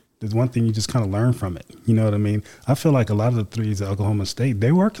hopefully there's one thing you just kind of learn from it. You know what I mean? I feel like a lot of the threes at Oklahoma State,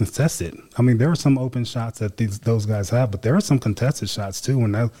 they were contested. I mean, there were some open shots that those guys have, but there were some contested shots too.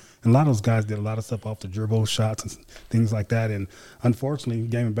 And a lot of those guys did a lot of stuff off the dribble shots and things like that. And unfortunately,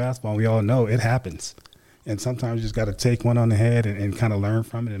 game of basketball, we all know it happens. And sometimes you just got to take one on the head and kind of learn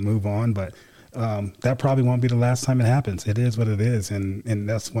from it and move on. But that probably won't be the last time it happens. It is what it is. And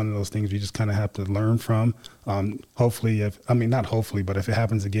that's one of those things you just kind of have to learn from. Hopefully, not hopefully, but if it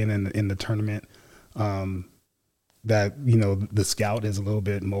happens again in the tournament, that, the scout is a little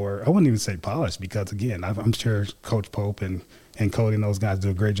bit more, I wouldn't even say polished, because again, I'm sure Coach Pope and Cody and those guys do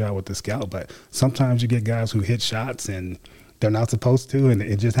a great job with the scout, but sometimes you get guys who hit shots and they're not supposed to, and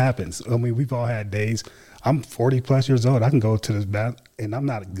it just happens. I mean, we've all had days. I'm 40 plus years old. I can go to this bath and I'm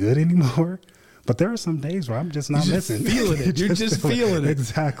not good anymore. But there are some days where I'm just not missing. You're just feeling it.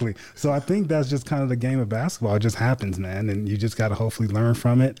 Exactly. So I think that's just kind of the game of basketball. It just happens, man. And you just got to hopefully learn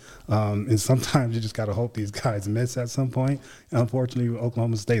from it. And sometimes you just got to hope these guys miss at some point. And unfortunately, with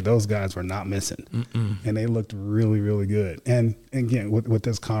Oklahoma State, those guys were not missing. And they looked really, really good. And again, with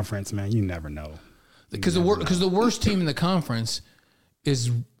this conference, man, you never know. Because the worst team in the conference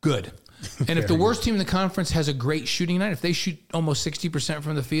is good. And if the worst team in the conference has a great shooting night, if they shoot almost 60%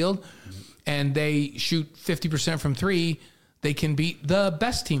 from the field, and they shoot 50% from 3, they can beat the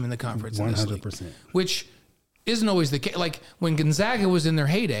best team in the conference. 100%. Which isn't always the case. Like when Gonzaga was in their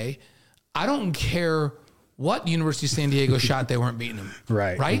heyday, I don't care what University of San Diego shot, they weren't beating them.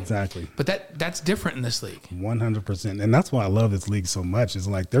 Right? Exactly. But that's different in this league. 100%. And that's why I love this league so much. It's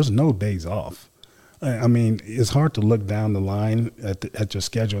like there's no days off. I mean, it's hard to look down the line at your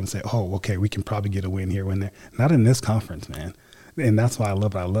schedule and say, oh, okay, we can probably get a win here, win there. Not in this conference, man. And that's why I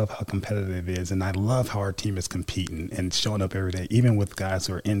love it. I love how competitive it is. And I love how our team is competing and showing up every day, even with guys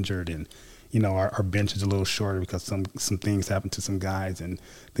who are injured. And, our bench is a little shorter because some things happen to some guys and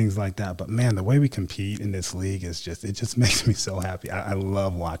things like that. But, man, the way we compete in this league is it just makes me so happy. I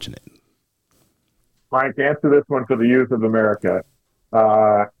love watching it. Mike, answer this one for the youth of America.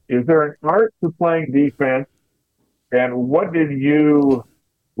 Is there an art to playing defense? And what did you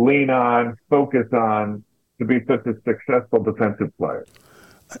lean on, focus on, to be such a successful defensive player?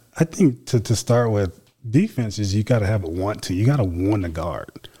 I think to start with, defense is you got to have a want to. You got to want to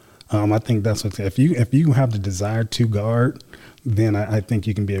guard. I think that's what if you have the desire to guard, then I think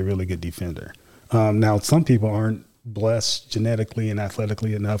you can be a really good defender. Now, some people aren't blessed genetically and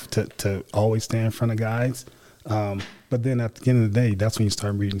athletically enough to always stand in front of guys. But then at the end of the day, that's when you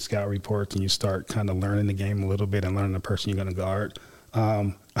start reading scout reports and you start kind of learning the game a little bit and learning the person you're going to guard.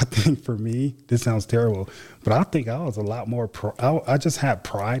 I think for me, this sounds terrible, but I think I was a lot more I just had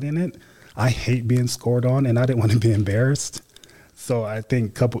pride in it. I hate being scored on, and I didn't want to be embarrassed. So I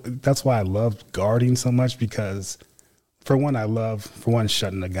think that's why I loved guarding so much, because for one,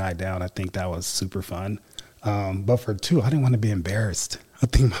 shutting the guy down. I think that was super fun. But for 2, I didn't want to be embarrassed. I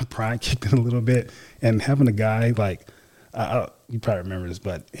think my pride kicked in a little bit, and having a guy like you probably remember this,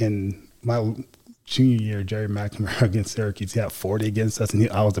 but in my junior year, Jerry McNamara against Syracuse, he had 40 against us, and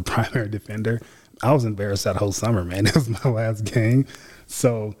I was the primary defender. I was embarrassed that whole summer, man. It was my last game.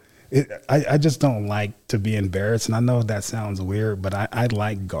 So I just don't like to be embarrassed, and I know that sounds weird, but I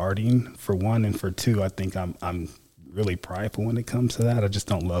like guarding, for one, and for 2, I think I'm really prideful when it comes to that. I just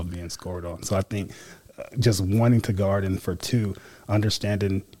don't love being scored on. So I think just wanting to guard, and for 2,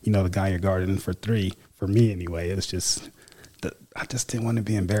 understanding, the guy you're guarding, for 3, for me anyway, it's just – I just didn't want to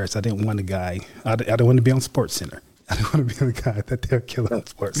be embarrassed. I didn't want a guy. I didn't want to be on Sports Center. I didn't want to be the guy that they're killing on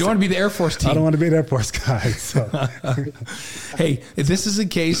Sports Center. You want to be the Air Force team. I don't want to be the Air Force guy. So, hey, this is a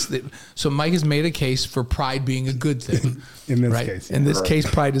case so Mike has made a case for pride being a good thing. In this case. In this case,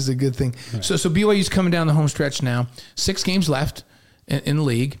 pride is a good thing. Right. So BYU's coming down the home stretch now. 6 games left in the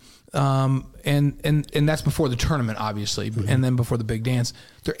league. And that's before the tournament, obviously, and then before the big dance.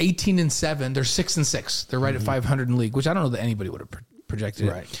 They're 18-7. They're 6-6. They're right at 500 in league, which I don't know that anybody would have projected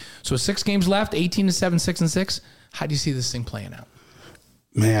it. Right. So 6 games left, 18-7, 6-6. How do you see this thing playing out?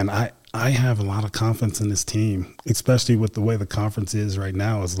 Man, I have a lot of confidence in this team, especially with the way the conference is right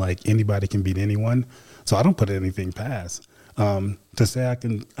now. It's like anybody can beat anyone. So I don't put anything past. To say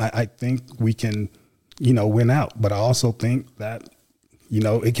I think we can, win out. But I also think that,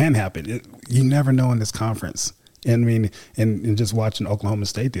 it can happen. You never know in this conference. And I mean, and just watching Oklahoma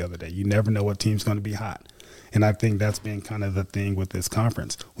State the other day, you never know what team's going to be hot. And I think that's been kind of the thing with this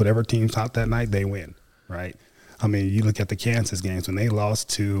conference. Whatever team's hot that night, they win, right? I mean, you look at the Kansas games when they lost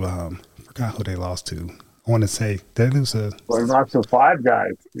to, I forgot who they lost to. I want to say they lose to. Well, they lost to 5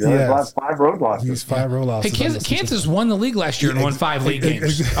 guys. They lost 5 road losses. These 5 road losses. Hey, Kansas won the league last year and won 5 league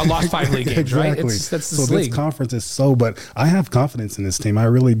games. I lost 5 league games, exactly. Right? That's so league. This conference is but I have confidence in this team. I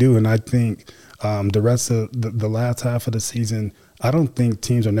really do. And I think the rest of the last half of the season, I don't think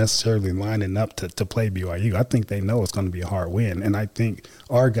teams are necessarily lining up to play BYU. I think they know it's going to be a hard win. And I think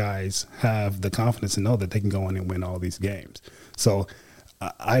our guys have the confidence to know that they can go in and win all these games. So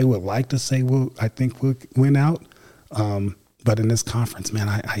I would like to say I think we'll win out. But in this conference, man,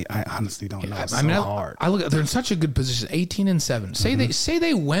 I honestly don't know. It's hard. I look at they're in such a good position, 18-7. Say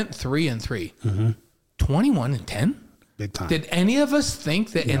they went 3-3, 21-10. Big time. Did any of us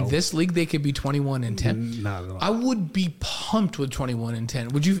think that in this league they could be 21-10? Not at all. I would be pumped with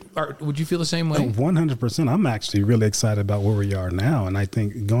 21-10. Would you feel the same way? 100%. I'm actually really excited about where we are now, and I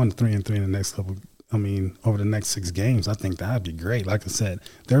think going 3-3 in the next couple. Over the next 6 games, I think that'd be great. Like I said,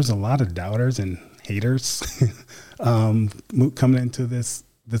 there's a lot of doubters and haters coming into this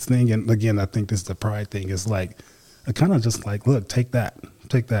thing. And again, I think this is the pride thing. Is like, I kind of just like, look, take that.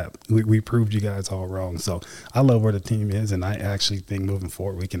 We proved you guys all wrong. So I love where the team is, and I actually think moving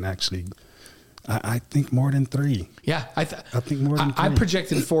forward we can actually. I think more than 3. Yeah, I think more than 3. I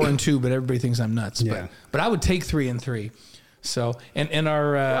projected 4-2, but everybody thinks I'm nuts. Yeah. But I would take 3-3. So, and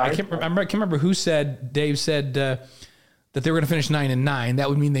our, I can't remember who said, Dave said that they were going to finish 9-9. That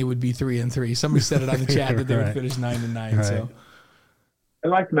would mean they would be 3-3. Somebody said it on the chat that they would finish 9-9. Right. So I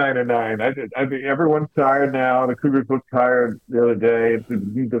like 9-9. I think everyone's tired now. The Cougars look tired the other day.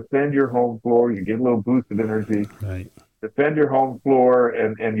 You defend your home floor, you get a little boost of energy. Right. Defend your home floor,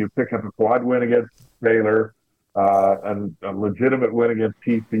 and you pick up a quad win against Baylor, a legitimate win against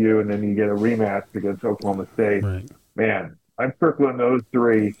TCU, and then you get a rematch against Oklahoma State. Right. Man, I'm circling those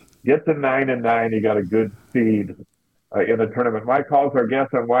 3. Get to 9-9. You got a good seed in the tournament. Mike Hall's our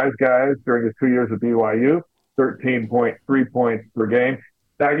guest on Wise Guys during his 2 years at BYU, 13.3 points per game.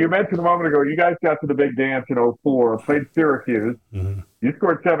 Now, you mentioned a moment ago, you guys got to the big dance in 2004, played Syracuse. Mm-hmm. You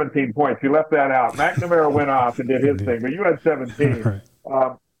scored 17 points. You left that out. McNamara went off and did his thing, but you had 17.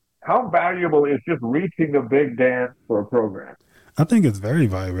 Right. How valuable is just reaching the big dance for a program? I think it's very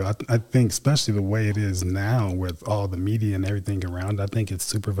valuable. I think especially the way it is now with all the media and everything around, I think it's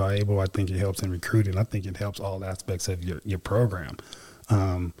super valuable. I think it helps in recruiting. I think it helps all aspects of your program.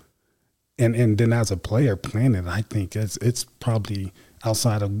 And then as a player playing it, I think it's probably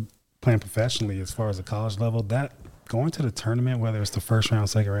outside of playing professionally as far as the college level, that going to the tournament, whether it's the first round,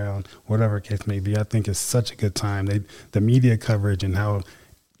 second round, whatever case may be, I think it's such a good time. The media coverage and how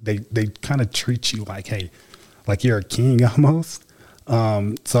they kind of treat you like, hey, like you're a king almost.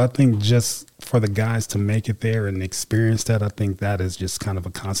 So I think just for the guys to make it there and experience that, I think that is just kind of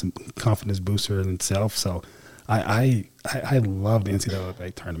a constant confidence booster in itself. So I love the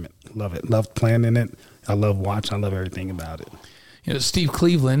NCAA tournament. Love it. Love playing in it. I love watching. I love everything about it. Steve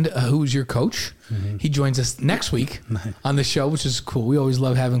Cleveland, who's your coach, he joins us next week on the show, which is cool. We always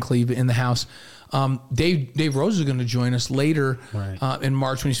love having Cleve in the house. Dave Rose is going to join us later in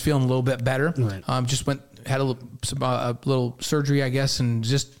March when he's feeling a little bit better. Right. Just had a little surgery, I guess, and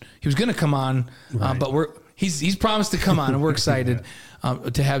just he was going to come on, but he's promised to come on, and we're excited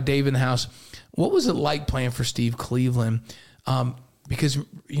to have Dave in the house. What was it like playing for Steve Cleveland? Because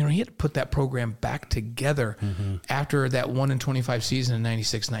he had to put that program back together after that 1-25 season in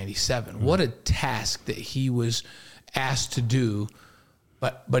 96-97. What a task that he was asked to do.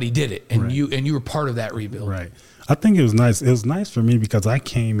 But he did it, and you were part of that rebuild. Right. I think it was nice. It was nice for me because I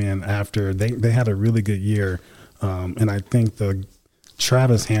came in after they had a really good year, and I think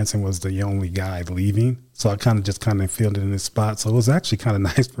Travis Hansen was the only guy leaving, so I kind of filled in his spot. So it was actually kind of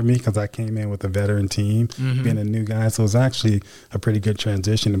nice for me because I came in with a veteran team, being a new guy. So it was actually a pretty good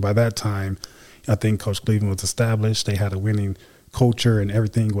transition. And by that time, I think Coach Cleveland was established. They had a winning culture, and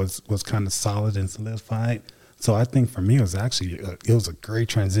everything was kind of solid and solidified. So I think for me, it was a great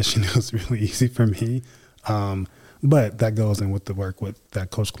transition. It was really easy for me. But that goes in with the work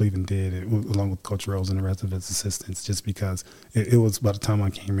that Coach Cleveland did, along with Coach Rose and the rest of his assistants, just because it was, by the time I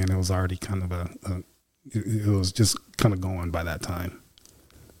came in, it was already kind of it was just kind of going by that time.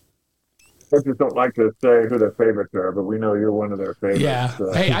 Coaches don't like to say who their favorites are, but we know you're one of their favorites. Yeah.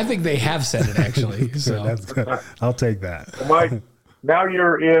 Hey, I think they have said it, actually. So That's good. I'll take that. Well, Mike, now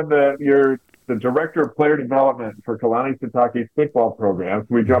you're the director of player development for Kalani Sitake's football programs.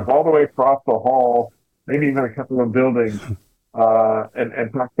 We jump all the way across the hall, maybe even a couple of buildings,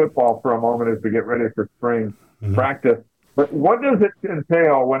 and talk football for a moment as we get ready for spring practice. But what does it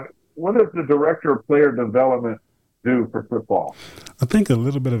entail what does the director of player development do for football? I think a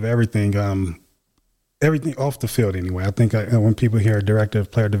little bit of everything, everything off the field anyway. I think when people hear director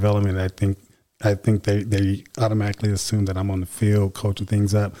of player development, I think they automatically assume that I'm on the field coaching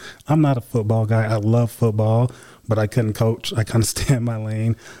things up. I'm not a football guy. I love football, but I couldn't coach. I kind of stay in my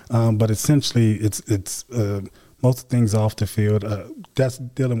lane. But essentially, it's most things off the field. That's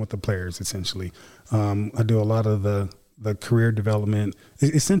dealing with the players, essentially. I do a lot of the career development.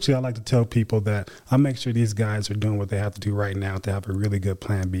 Essentially, I like to tell people that I make sure these guys are doing what they have to do right now to have a really good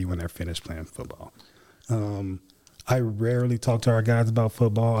plan B when they're finished playing football. I rarely talk to our guys about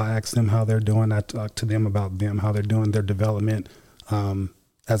football. I ask them how they're doing. I talk to them about them, how they're doing their development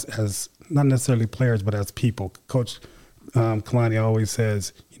as not necessarily players, but as people. Coach Kalani always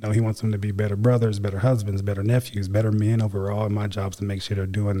says, he wants them to be better brothers, better husbands, better nephews, better men overall. And my job is to make sure they're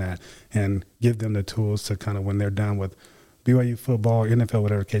doing that and give them the tools to kind of, when they're done with BYU football, NFL,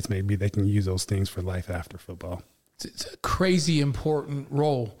 whatever the case may be, they can use those things for life after football. it's a crazy important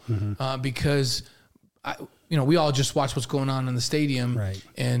role because we all just watch what's going on in the stadium, right,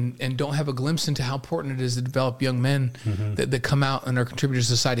 and don't have a glimpse into how important it is to develop young men that come out and are contributors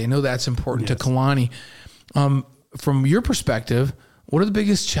to society. I know that's important to Kalani. From your perspective, what are the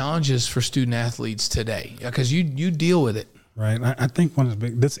biggest challenges for student athletes today? Because you deal with it. Right. I think one of the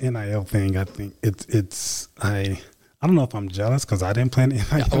this NIL thing, I think I don't know if I'm jealous because I didn't play NIL.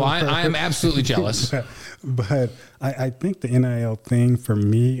 Well, I am absolutely jealous. but I think the NIL thing for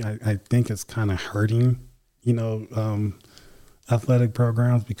me, I think it's kind of hurting, athletic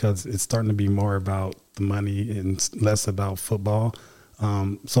programs because it's starting to be more about the money and less about football.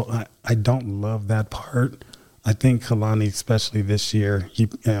 So I don't love that part. I think Kalani, especially this year,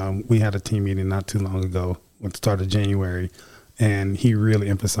 we had a team meeting not too long ago at the start of January, and he really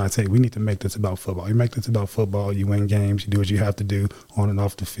emphasized, hey, we need to make this about football. You make this about football, you win games, you do what you have to do on and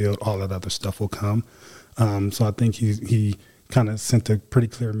off the field, all that other stuff will come. So I think he kind of sent a pretty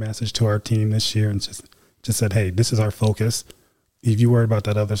clear message to our team this year and just said, hey, this is our focus. If you worry about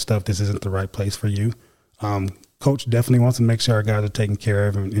that other stuff, this isn't the right place for you. Coach definitely wants to make sure our guys are taken care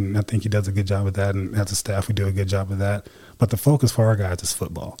of, and I think he does a good job of that, and as a staff, we do a good job of that. But the focus for our guys is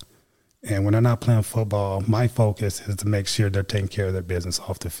football. And when they're not playing football, my focus is to make sure they're taking care of their business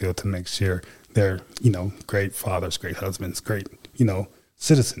off the field, to make sure they're, great fathers, great husbands, great,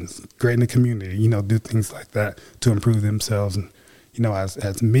 citizens, great in the community, do things like that to improve themselves, and,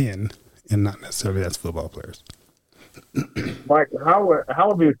 as men and not necessarily as football players. Mike, how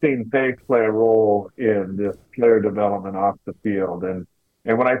have you seen faith play a role in this player development off the field? And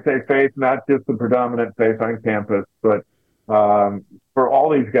when I say faith, not just the predominant faith on campus, but for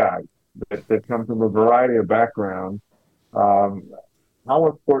all these guys that come from a variety of backgrounds, how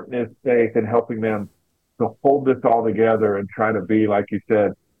important is faith in helping them to hold this all together and try to be, like you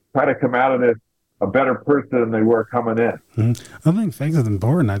said, try to come out of this a better person than they were coming in? Mm-hmm. I think faith is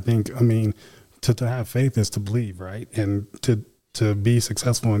important. To have faith is to believe, right? And to be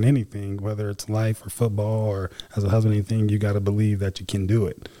successful in anything, whether it's life or football or as a husband, anything, you got to believe that you can do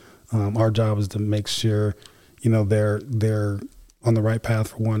it. Our job is to make sure, they're on the right path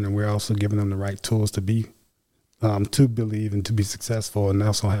for one, and we're also giving them the right tools to be, to believe and to be successful, and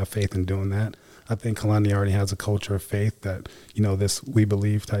also have faith in doing that. I think Kalani already has a culture of faith that, this we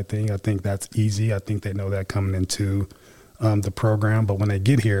believe type thing. I think that's easy. I think they know that coming into the program, but when they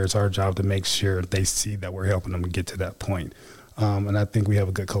get here, it's our job to make sure they see that we're helping them to get to that point. And I think we have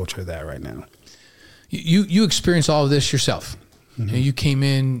a good culture of that right now. You experienced all of this yourself. Mm-hmm. You came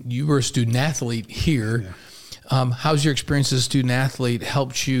in, you were a student athlete here. Yeah. How's your experience as a student athlete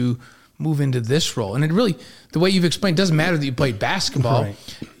helped you move into this role? And it really, the way you've explained, it doesn't matter that you played basketball. Right.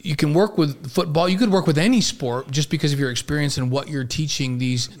 You can work with football. You could work with any sport just because of your experience and what you're teaching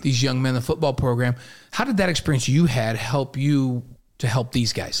these young men in the football program. How did that experience you had help you to help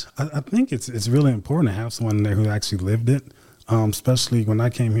these guys? I think it's really important to have someone there who actually lived it. Especially when I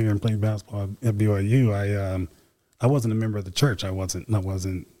came here and played basketball at BYU, I wasn't a member of the church. I wasn't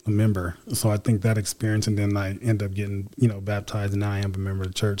a member. So I think that experience, and then I end up getting, baptized, and now I am a member of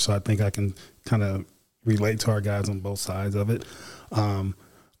the church. So I think I can kind of relate to our guys on both sides of it.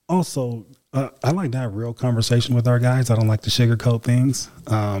 Also, I like to have real conversation with our guys. I don't like to sugarcoat things.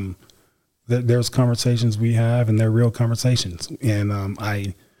 There's conversations we have, and they're real conversations. And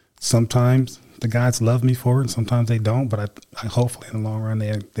I sometimes the guys love me for it, and sometimes they don't. But I hopefully in the long run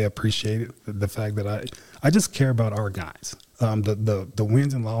they appreciate it. The fact that I just care about our guys. The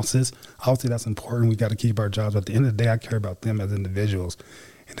wins and losses, obviously that's important. We got to keep our jobs. But at the end of the day, I care about them as individuals.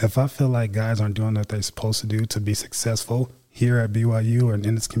 And if I feel like guys aren't doing what they're supposed to do to be successful here at BYU and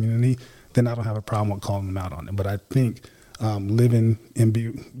in this community, then I don't have a problem with calling them out on it. But I think living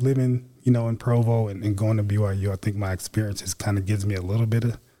in Provo and going to BYU, I think my experiences kind of gives me a little bit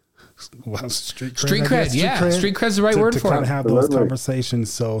of street cred. Street cred's the right word for it. To kind of have those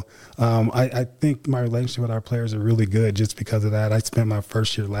conversations. So I think my relationship with our players are really good just because of that. I spent my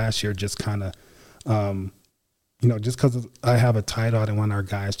first year last year just kind of, just because I have a title, I didn't want our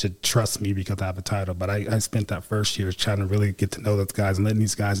guys to trust me because I have a title. But I spent that first year trying to really get to know those guys and letting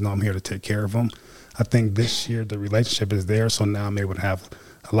these guys know I'm here to take care of them. I think this year the relationship is there, so now I'm able to have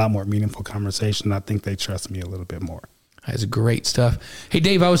a lot more meaningful conversation. I think they trust me a little bit more. That's great stuff. Hey,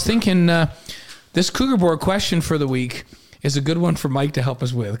 Dave, I was thinking this Cougar Board question for the week is a good one for Mike to help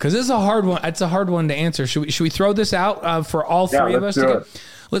us with because this is a hard one. It's a hard one to answer. Should we throw this out for all three of us?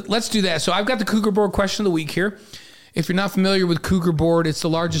 Let's do that. So I've got the Cougar Board question of the week here. If you're not familiar with Cougar Board, it's the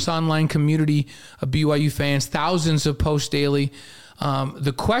largest online community of BYU fans, thousands of posts daily.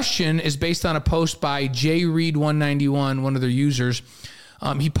 The question is based on a post by JReed191, one of their users.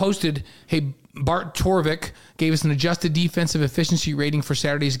 He posted, hey, Bart Torvik gave us an adjusted defensive efficiency rating for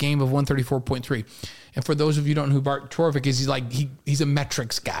Saturday's game of 134.3. And for those of you who don't know who Bart Torvik is, he's a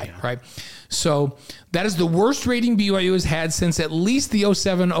metrics guy, right? So that is the worst rating BYU has had since at least the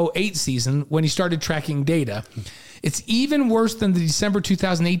 07-08 season when he started tracking data. It's even worse than the December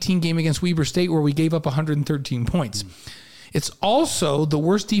 2018 game against Weber State where we gave up 113 points. It's also the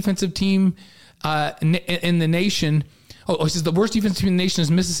worst defensive team in the nation. He says the worst defensive team in the nation is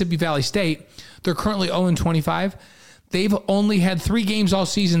Mississippi Valley State. They're currently 0-25. They've only had 3 games all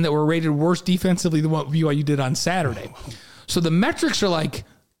season that were rated worse defensively than what BYU did on Saturday. So the metrics are like,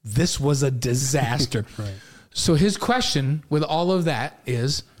 this was a disaster. Right. So his question with all of that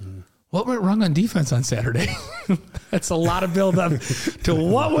is, what went wrong on defense on Saturday? That's a lot of build-up to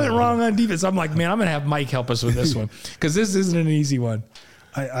what went wrong on defense. I'm like, man, I'm going to have Mike help us with this one because this isn't an easy one.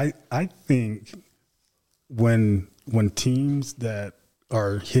 I think when teams that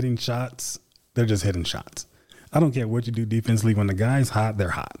are hitting shots, they're just hitting shots. I don't care what you do defensively. When the guy's hot,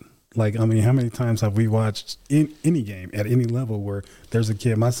 they're hot. Like, I mean, how many times have we watched in any game at any level where there's a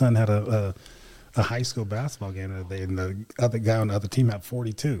kid? My son had a high school basketball game the other day, and the other guy on the other team had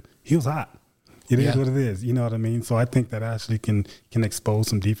 42. He was hot. It is what it is. You know what I mean? So I think that actually can expose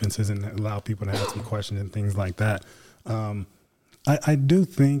some defenses and allow people to ask some questions and things like that. I do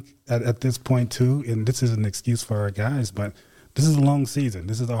think at this point, too, and this is an excuse for our guys, but this is a long season.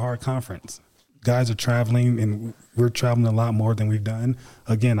 This is a hard conference. Guys are traveling, and we're traveling a lot more than we've done.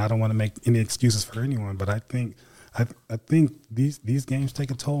 Again, I don't want to make any excuses for anyone, but I think these games take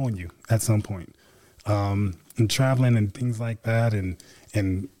a toll on you at some point. And traveling and things like that,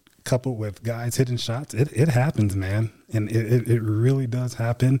 and coupled with guys hitting shots, it happens, man, and it really does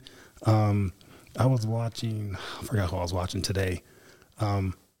happen. I was watching, I forgot who I was watching today.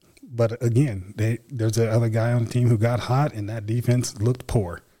 But again, there's the other guy on the team who got hot, and that defense looked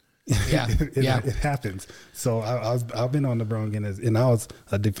poor. It happens. So I've been on the Brogan, and I was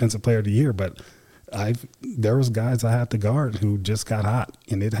a defensive player of the year, but there was guys I had to guard who just got hot,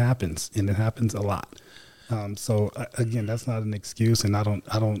 and it happens, and it happens a lot. So again, that's not an excuse, and I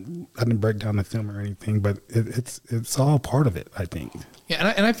didn't break down the film or anything, but it's all part of it, I think.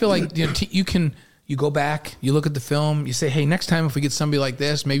 Yeah, and I feel like you go back, you look at the film, you say, hey, next time if we get somebody like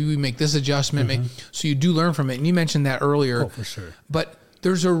this, maybe we make this adjustment. So you do learn from it. And you mentioned that earlier. Oh, for sure. But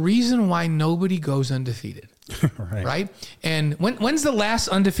there's a reason why nobody goes undefeated. Right? And when's the last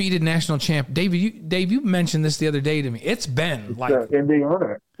undefeated national champ? Dave, you mentioned this the other day to me. It's been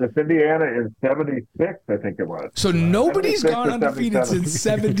Indiana. It's Indiana in 76, I think it was. So nobody's gone undefeated since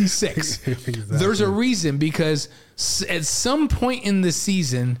 76. Exactly. There's a reason, because at some point in the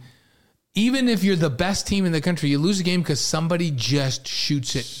season, even if you're the best team in the country, you lose a game because somebody just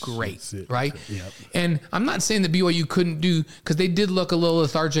shoots it great, right? Yep. And I'm not saying that BYU couldn't do, because they did look a little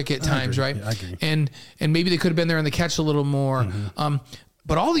lethargic at times, right? Yeah, I agree. And maybe they could have been there on the catch a little more.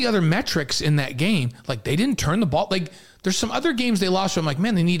 But all the other metrics in that game, like they didn't turn the ball. Like there's some other games they lost where I'm like,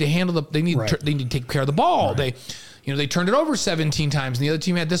 man, they need to handle they need to take care of the ball. Right. They turned it over 17 times, and the other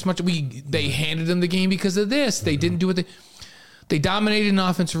team had this much. They handed them the game because of this. They didn't do what They dominated in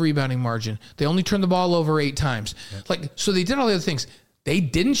offensive rebounding margin. They only turned the ball over 8 times. So they did all the other things. They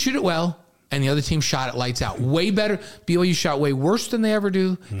didn't shoot it well, and the other team shot it lights out. Way better. BYU shot way worse than they ever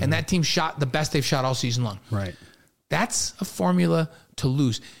do, and that team shot the best they've shot all season long. Right. That's a formula to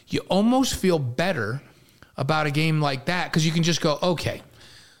lose. You almost feel better about a game like that because you can just go, okay,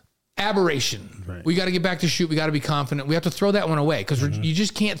 aberration. Right. We got to get back to shoot. We got to be confident. We have to throw that one away because you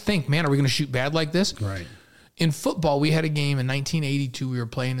just can't think, man, are we going to shoot bad like this? Right. In football, we had a game in 1982. We were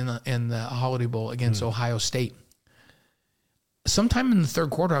playing in the Holiday Bowl against Ohio State. Sometime in the third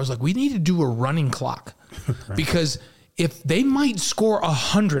quarter, I was like, we need to do a running clock because if they might score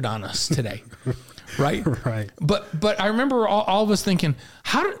 100 on us today, right? Right. But I remember all of us thinking,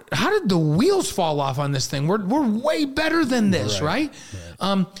 how did the wheels fall off on this thing? We're way better than this, right?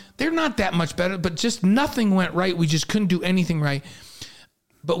 They're not that much better, but just nothing went right. We just couldn't do anything right.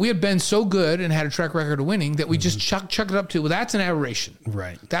 But we had been so good and had a track record of winning that we just chucked it up to, well, that's an aberration.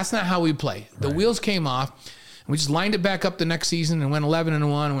 Right. That's not how we play. The wheels came off. And we just lined it back up the next season and went 11-1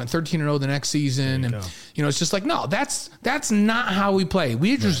 and went 13-0 the next season. And, it's just like, no, that's not how we play.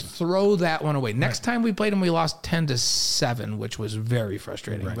 We just throw that one away. Next time we played them, we lost 10-7, which was very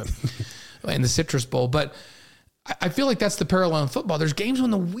frustrating but in the Citrus Bowl. But I feel like that's the parallel in football. There's games when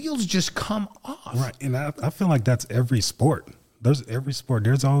the wheels just come off. Right. And I feel like that's every sport. There's every sport.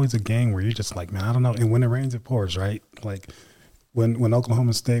 There's always a game where you're just like, man, I don't know. And when it rains, it pours, right? Like when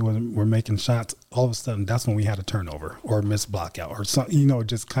Oklahoma State were making shots, all of a sudden that's when we had a turnover or a missed block out or something, it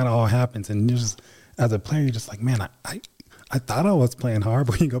just kind of all happens. And you just, as a player, you're just like, man, I thought I was playing hard,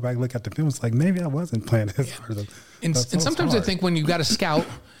 but when you go back and look at the film, it's like, maybe I wasn't playing as hard. And sometimes I think when you've got a scout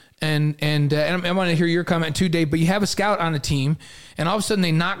and I want to hear your comment too, Dave, but you have a scout on a team and all of a sudden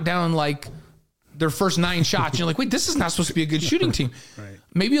they knock down like their first 9 shots. You're like, wait, this is not supposed to be a good shooting team. Right.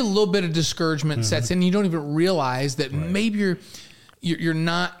 Maybe a little bit of discouragement sets in. You don't even realize that maybe you're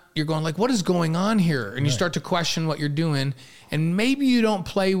going like, what is going on here? And you start to question what you're doing. And maybe you don't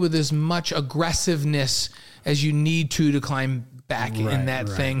play with as much aggressiveness as you need to climb back in that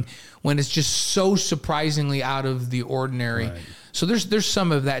thing when it's just so surprisingly out of the ordinary. Right. So there's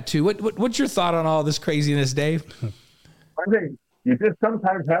some of that too. What's your thought on all this craziness, Dave? I think you just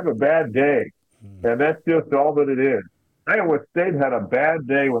sometimes have a bad day. And that's just all that it is. Iowa State had a bad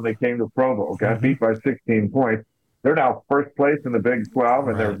day when they came to Provo, got beat by 16 points. They're now first place in the Big 12,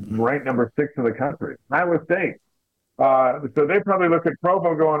 and they're ranked number 6 in the country. Iowa State. So they probably look at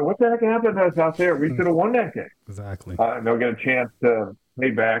Provo going, what the heck happened to us out there? We should have won that game. Exactly. And they'll get a chance to pay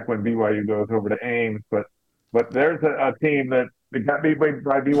back when BYU goes over to Ames. But there's a team that got beat by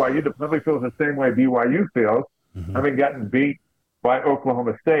BYU that probably feels the same way BYU feels, having gotten beat by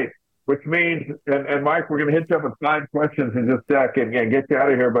Oklahoma State. Which means, and Mike, we're going to hit you up with 5 questions in just a second and get you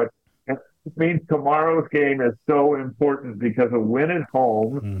out of here. But it means tomorrow's game is so important because a win at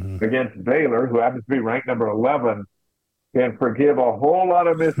home against Baylor, who happens to be ranked number 11, can forgive a whole lot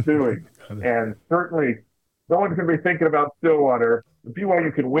of misdoing. And certainly, no one's going to be thinking about Stillwater. If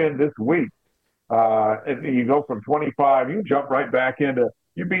BYU can win this week, and you go from 25, you jump right back into,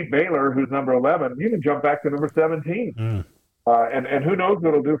 you beat Baylor, who's number 11, you can jump back to number 17. And who knows what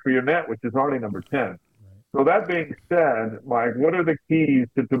it'll do for your net, which is already number 10. Right. So that being said, Mike, what are the keys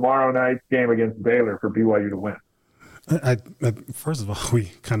to tomorrow night's game against Baylor for BYU to win? I first of all,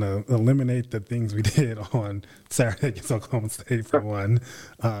 we kind of eliminate the things we did on Saturday against Oklahoma State for one.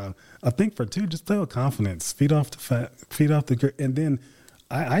 I think for 2, just play with confidence, feed off the grit, and then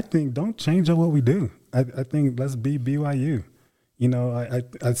I think don't change up what we do. I think let's be BYU.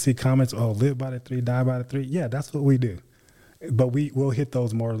 I see comments, live by the 3, die by the 3. Yeah, that's what we do. But we'll hit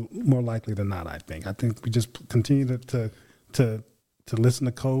those more likely than not. I think we just continue to listen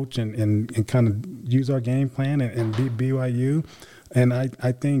to coach and kind of use our game plan and be BYU. And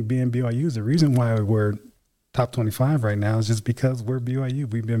I think being BYU is the reason why we're top 25 right now is just because we're BYU.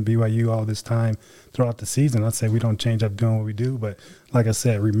 We've been BYU all this time throughout the season. I'd say we don't change up doing what we do, but like I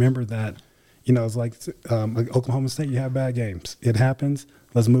said, remember that. It's like Oklahoma State. You have bad games. It happens.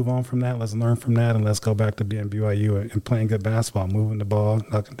 Let's move on from that. Let's learn from that, and let's go back to being BYU and playing good basketball, moving the ball,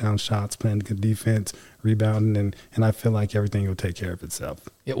 knocking down shots, playing good defense, rebounding, and I feel like everything will take care of itself.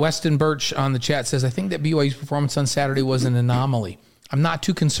 Yeah, Weston Birch on the chat says, I think that BYU's performance on Saturday was an anomaly. I'm not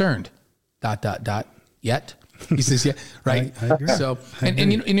too concerned. ... Yet. He says, yeah, right. I agree. So,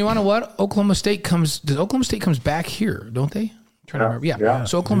 and you want to know what? Oklahoma State comes back here, don't they? I'm trying to remember. Yeah.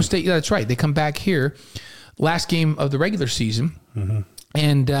 So Oklahoma State, that's right. They come back here. Last game of the regular season.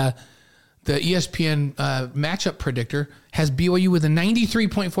 And the ESPN matchup predictor has BYU with a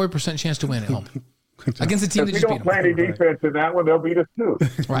 93.4% chance to win at home against the team that just beat them. If we don't play any defense in that one, they'll beat us too.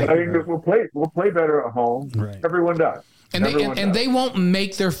 Right. I think we'll play better at home. Right. Everyone does. And they won't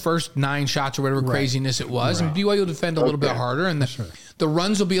make their first 9 shots or whatever craziness it was. Right. And BYU will defend a little bit harder, and the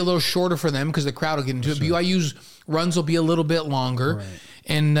runs will be a little shorter for them because the crowd will get into it. BYU's runs will be a little bit longer,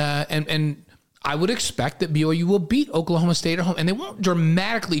 and I would expect that BYU will beat Oklahoma State at home, and they won't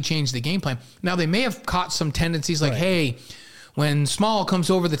dramatically change the game plan. Now, they may have caught some tendencies like, hey, when Small comes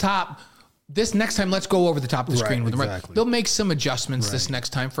over the top, this next time, let's go over the top of the screen with them. Right? They'll make some adjustments this next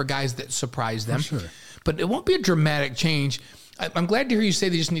time for guys that surprise them. But it won't be a dramatic change. I'm glad to hear you say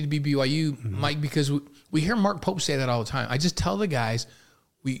they just need to be BYU, Mike, because we hear Mark Pope say that all the time. I just tell the guys,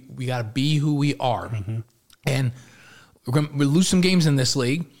 we got to be who we are. And we'll lose some games in this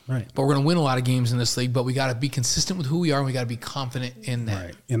league, but we're going to win a lot of games in this league. But we got to be consistent with who we are, and we got to be confident in that.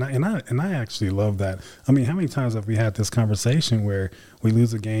 Right. And I actually love that. I mean, how many times have we had this conversation where we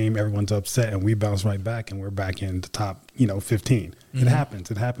lose a game, everyone's upset, and we bounce right back, and we're back in the top, 15. It happens.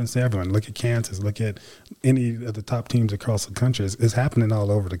 It happens to everyone. Look at Kansas. Look at any of the top teams across the country. It's happening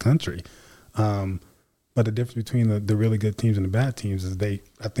all over the country. But the difference between the really good teams and the bad teams is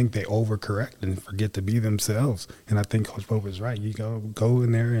I think they overcorrect and forget to be themselves. And I think Coach Pope is right. You go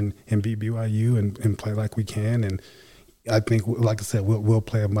in there and be BYU and play like we can. And I think, like I said, we'll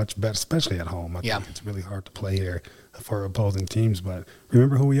play a much better, especially at home. I think it's really hard to play here for opposing teams. But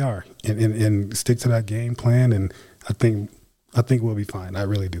remember who we are and stick to that game plan. And I think we'll be fine. I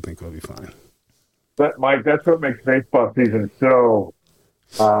really do think we'll be fine. But Mike, that's what makes baseball season so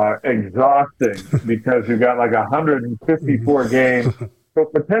exhausting because you've got like 154 games. So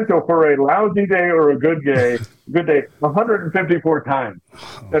potential for a lousy day or a good day, 154 times.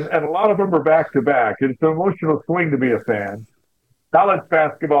 And a lot of them are back to back. It's an emotional swing to be a fan. College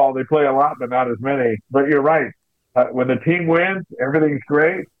basketball, they play a lot, but not as many. But you're right. When the team wins, everything's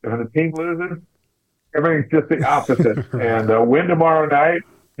great. And when the team loses, everything's just the opposite. And a win tomorrow night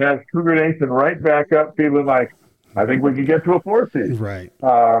has Cougar Nation right back up feeling like, I think we can get to a 4th seed. Right.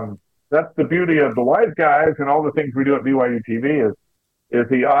 That's the beauty of the Wise Guys and all the things we do at BYU TV is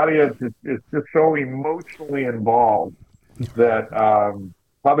the audience is just so emotionally involved that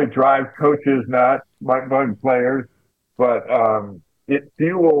probably drives coaches nuts, might bug players, but it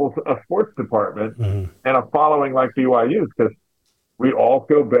fuels a sports department and a following like BYU's because we all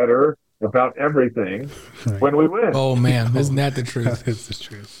feel better about everything when we win. Oh man, isn't that the truth? That is the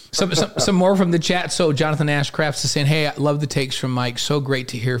truth. Some more from the chat. So Jonathan Ashcraft is saying, "Hey, I love the takes from Mike. So great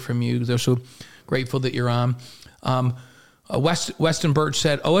to hear from you. They're so grateful that you're on." Weston Birch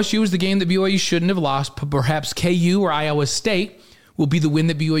said, "OSU is the game that BYU shouldn't have lost. But perhaps KU or Iowa State will be the win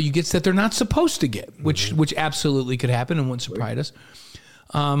that BYU gets that they're not supposed to get, which absolutely could happen and wouldn't surprise us."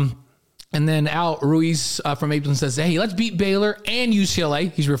 And then Al Ruiz from Mapleton says, hey, let's beat Baylor and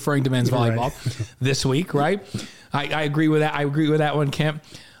UCLA. He's referring to men's volleyball this week, right? I agree with that. I agree with that one, Kemp.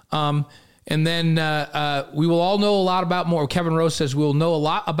 And then we will all know a lot about more. Kevin Rose says we'll know a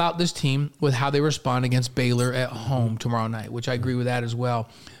lot about this team with how they respond against Baylor at home tomorrow night, which I agree with that as well.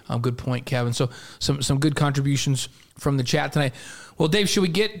 Good point, Kevin. So some good contributions from the chat tonight. Well, Dave, should we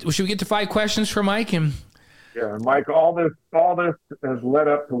get to 5 questions for Mike? And yeah, Mike, all this has led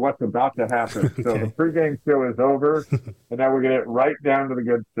up to what's about to happen. So the pregame show is over, and now we're going to get right down to the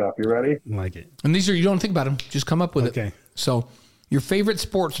good stuff. You ready? Like it. And these are, you don't think about them, just come up with it. Okay. So your favorite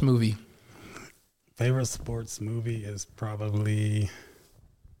sports movie? Favorite sports movie is probably,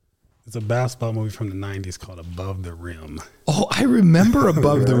 it's a basketball movie from the 90s called Above the Rim. Oh, I remember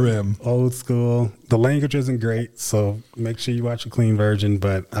Above the Rim. Old school. The language isn't great, so make sure you watch a clean version,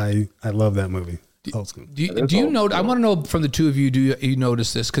 but I love that movie. Old school. Do you know? I want to know from the two of you. Do you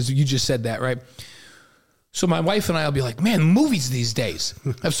notice this? Because you just said that, right? So my wife and I will be like, "Man, movies these days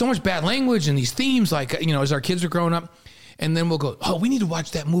have so much bad language and these themes." Like, as our kids are growing up, and then we'll go, "Oh, we need to watch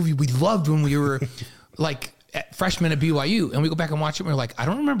that movie we loved when we were like freshmen at BYU," and we go back and watch it. And we're like, "I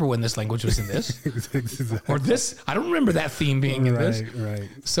don't remember when this language was in this, or this. I don't remember that theme being in this." Right.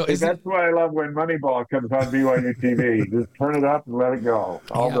 So that's why I love when Moneyball comes on BYU TV. Just turn it up and let it go.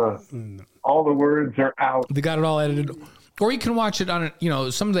 All the words are out. They got it all edited. Or you can watch it on,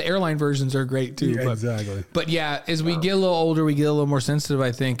 some of the airline versions are great too. Yeah, exactly. But yeah, as we get a little older, we get a little more sensitive,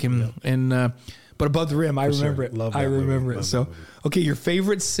 I think. But Above the Rim, I remember it. Love that movie. So, okay, your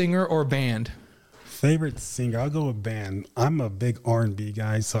favorite singer or band? Favorite singer, I'll go with band. I'm a big R&B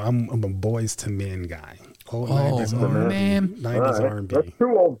guy, so I'm a Boys to Men guy. Oh, man. 90s R&B. That's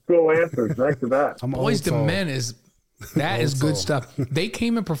 2 old school answers back to that. Boys to Men is good stuff. They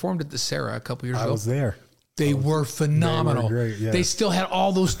came and performed at the Sarah a couple years ago. I was there. They were phenomenal. They were great, yeah. They still had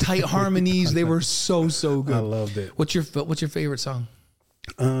all those tight harmonies. They were so good. I loved it. What's your favorite song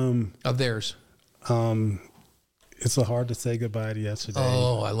of theirs? It's so hard to say goodbye to yesterday.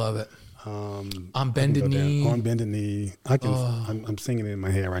 Oh, I love it. On Bended Knee. On Bended Knee. I can. I'm singing it in my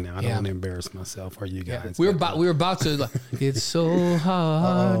head right now. I don't want to embarrass myself or you guys. We were about to. It's so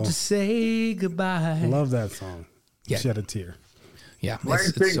hard to say goodbye. I love that song. Yeah. Shed a tear. Yeah, Mike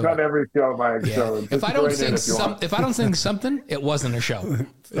sings on every show, Mike. Yeah. So if I don't sing something, it wasn't a show.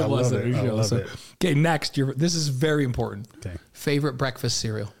 It wasn't a show. So, okay, next. This is very important. Okay. Favorite breakfast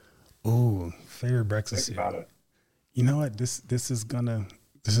cereal. Ooh, favorite breakfast cereal. You know what? This is gonna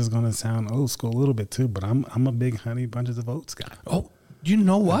sound old school a little bit too, but I'm a big Honey Bunches of Oats guy. Oh, you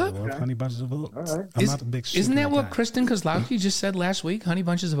know what? I love Honey Bunches of Oats. All right. I'm not a big. Isn't that what Kristen Kozlowski just said last week? Honey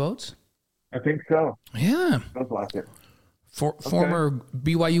Bunches of Oats. I think so. Yeah. Sounds like it. Former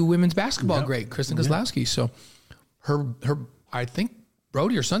BYU women's basketball great Kristen Kozlowski. So her I think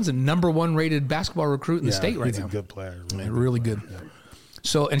Brody, her son's a #1 rated basketball recruit in the state right now. He's a good player. Really good. Yeah.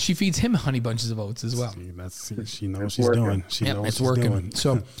 So, and she feeds him Honey Bunches of Oats as well. She knows what she's doing. She knows it's working. Doing.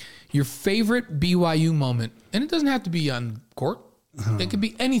 So, your favorite BYU moment, and it doesn't have to be on court. It could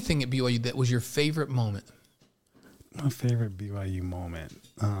be anything at BYU that was your favorite moment. My favorite BYU moment.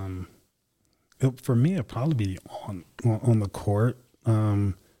 For me, it'd probably be on the court.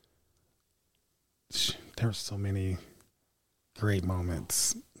 There's so many great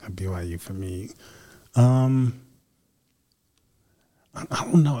moments at BYU for me. I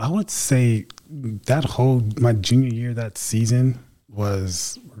don't know. I would say my junior year, that season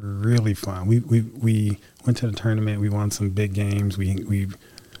was really fun. We went to the tournament. We won some big games. We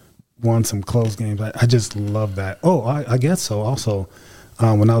won some close games. I just love that. Oh, I guess so. Also,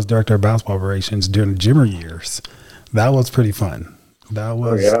 when I was director of basketball operations during the Jimmer years, that was pretty fun. That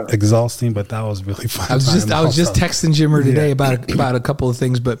was exhausting, but that was really fun. I was just texting Jimmer today about a couple of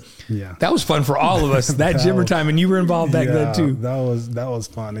things, but that was fun for all of us. That Jimmer time, and you were involved back then too. That was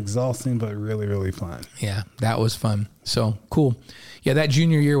fun. Exhausting, but really, really fun. Yeah, that was fun. So cool. Yeah, that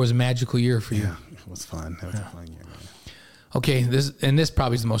junior year was a magical year for you. Yeah, it was fun. It was a fun year. Okay, this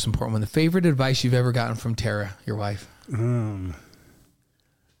probably is the most important one. The favorite advice you've ever gotten from Tara, your wife?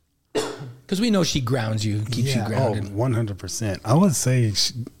 Because we know she grounds you, keeps you grounded. 100%. I would say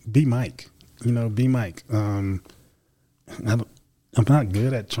be Mike. Be Mike. I'm not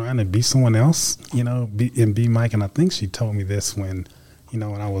good at trying to be someone else, be Mike. And I think she told me this when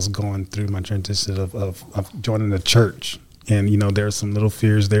I was going through my transition of joining the church. And, there's some little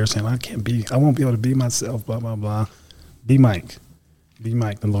fears there saying, I won't be able to be myself, blah, blah, blah. Be Mike. Be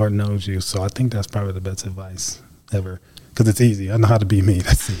Mike. The Lord knows you. So I think that's probably the best advice ever. Because it's easy. I know how to be me.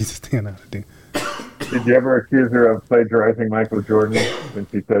 That's the easiest thing I know how to do. Did you ever accuse her of plagiarizing Michael Jordan when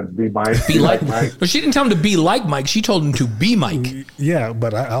she said, be Mike? Be like Mike. But she didn't tell him to be like Mike. She told him to be Mike. Yeah,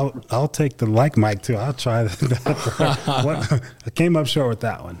 but I'll take the like Mike, too. I'll try that. I came up short with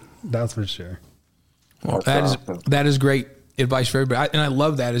that one. That's for sure. Well, that is great advice for everybody. And I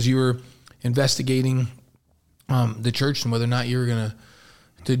love that as you were investigating the church and whether or not you were going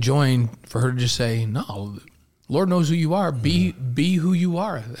to join, for her to just say, no, Lord knows who you are. Be who you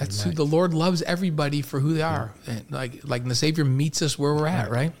are. That's who the Lord loves everybody for who they are. And like the Savior meets us where we're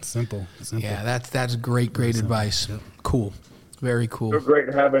at, right? Simple. Yeah, that's great advice. Yep. Cool. Very cool. So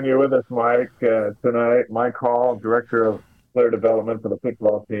great having you with us, Mike, tonight. Mike Hall, Director of Player Development for the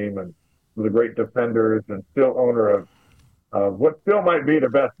football team, and one of the great defenders and still owner of what still might be the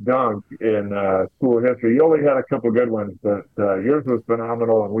best dunk in school history. You only had a couple good ones, but yours was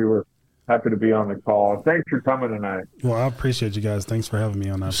phenomenal, and we were happy to be on the call. Thanks for coming tonight. Well, I appreciate you guys. Thanks for having me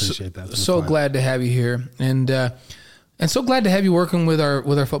on. I appreciate that. So glad to have you here, and so glad to have you working with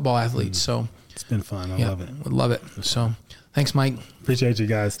our football athletes. So it's been fun. I love it. We love it. So thanks, Mike. Appreciate you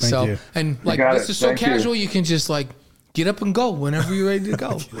guys. Thank you. And this is so casual. You can just get up and go whenever you're ready to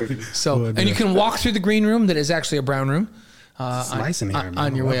go. So and you can walk through the green room that is actually a brown room. Nice in here,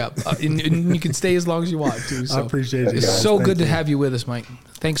 on your way up. And you can stay as long as you want to. So I appreciate it. It's so good to have you with us, Mike.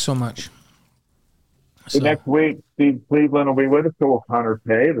 Thanks so much. Next week, Steve Cleveland will be with us. So will Connor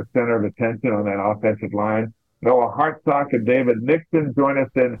Pay, the center of attention on that offensive line. Noah Hartsock and David Nixon join us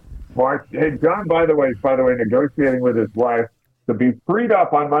in March. Hey, John, by the way, negotiating with his wife to be freed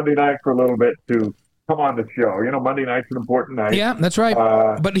up on Monday night for a little bit to come on the show. Monday night's an important night. Yeah, that's right.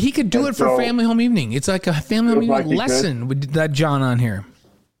 But he could do it for family home evening. It's like a family home evening lesson with that John on here.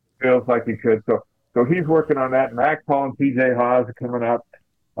 Feels like he could. So he's working on that. Mac Paul and TJ Haas are coming up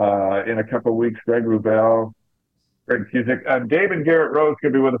in a couple of weeks. Greg Wrubell, Greg Cusick. Dave and Garrett Rose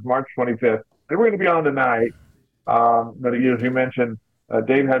could be with us March 25th. And we're going to be on tonight. But as you mentioned,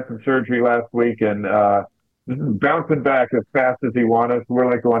 Dave had some surgery last week and this is bouncing back as fast as he wanted. So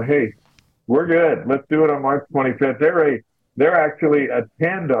we're going, hey, we're good. Let's do it on March 25th. They're actually a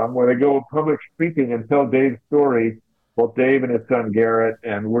tandem where they go public speaking and tell Dave's story both Dave and his son Garrett,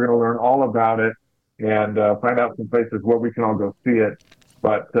 and we're going to learn all about it and find out some places where we can all go see it.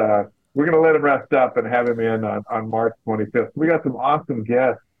 But we're going to let him rest up and have him in on March 25th. We got some awesome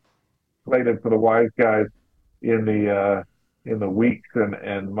guests slated for the Wise Guys in the weeks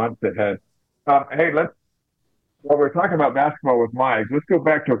and months ahead. Hey, while we're talking about basketball with Mike, let's go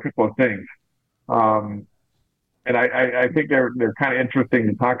back to a couple of things. And I think they're kind of interesting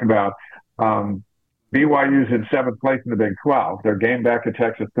to talk about. BYU's in 7th place in the Big 12. They're game back at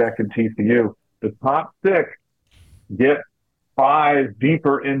Texas Tech and TCU. The top 6 get 5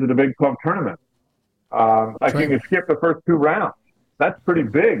 deeper into the Big 12 tournament. You can skip the first 2 rounds. That's pretty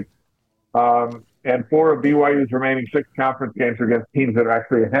big. And 4 of BYU's remaining 6 conference games are against teams that are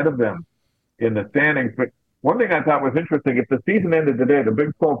actually ahead of them in the standings. But one thing I thought was interesting, if the season ended today, the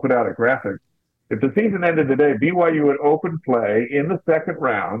Big 12 put out a graphic. If the season ended today, BYU would open play in the 2nd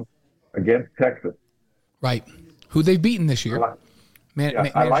round against Texas. Right. Who they've beaten this year. I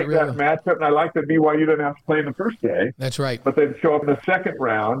like that matchup, and I like that BYU didn't have to play in the first day. That's right. But they'd show up in the 2nd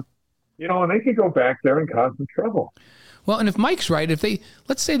round, and they could go back there and cause some trouble. Well, and if Mike's right,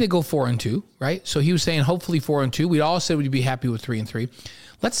 let's say they go 4-2, right? So he was saying hopefully 4-2. We all said we'd be happy with 3-3.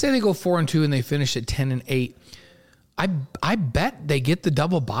 Let's say they go 4-2 and they finish at 10-8. I bet they get the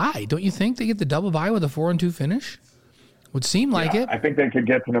double bye. Don't you think they get the double bye with a 4-2 finish? Would seem like it. I think they could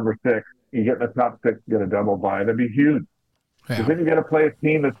get to number 6. You get in the top 6, get a double bye. That'd be huge. Because then you got to play a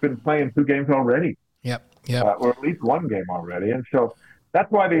team that's been playing 2 games already. Yep. Or at least 1 game already. And so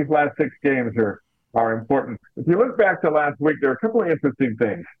that's why these last 6 games are important. If you look back to last week, there are a couple of interesting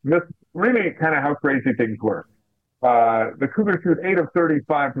things. This really kind of how crazy things were. The Cougars shoot 8 of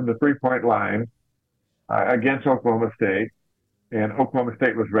 35 from the 3-point line against Oklahoma State, and Oklahoma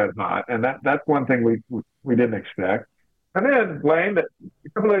State was red hot, and that's one thing we didn't expect. And then, Blaine, a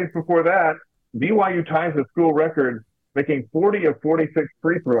couple of days before that, BYU ties the school record, making 40 of 46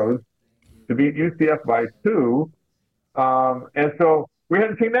 free throws to beat UCF by 2. And so we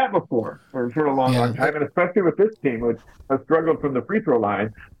hadn't seen that before for a long time, and especially with this team, which has struggled from the free throw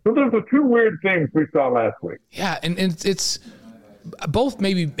line. So those are 2 weird things we saw last week. Yeah, and it's both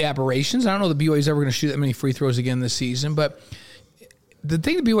maybe aberrations. I don't know that BYU's ever going to shoot that many free throws again this season, but the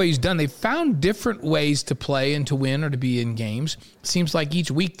thing that BYU's done, they've found different ways to play and to win or to be in games. It seems like each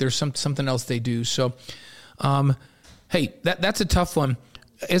week there's something else they do. So, hey, that's a tough one.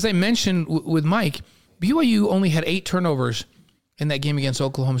 As I mentioned with Mike, BYU only had 8 turnovers in that game against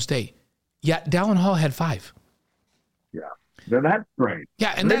Oklahoma State. Yet Dallin Hall had 5. Yeah. Then that's great.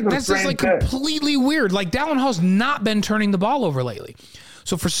 Yeah, and that's just like completely weird. Like Dallin Hall's not been turning the ball over lately.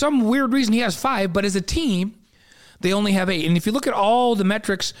 So for some weird reason he has 5, but as a team, they only have 8. And if you look at all the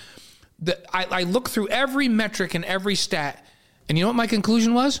metrics, I look through every metric and every stat, and you know what my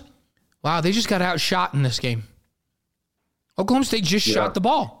conclusion was? Wow, they just got outshot in this game. Oklahoma State just shot the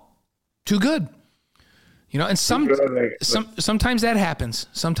ball. Too good. And sometimes that happens.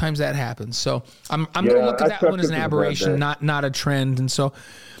 So I'm going to look at that one as an aberration, not a trend. And so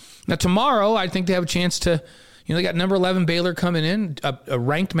now tomorrow, I think they have a chance to, they got number 11 Baylor coming in, a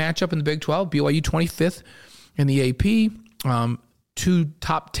ranked matchup in the Big 12, BYU 25th in the AP, 2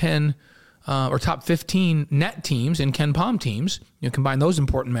 top 10 or top 15 net teams and Ken Pom teams. Combine those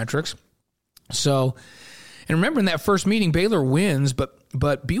important metrics. So, and remember in that first meeting, Baylor wins, but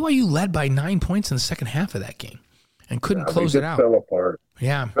BYU led by 9 points in the second half of that game and couldn't close it out. Fell apart.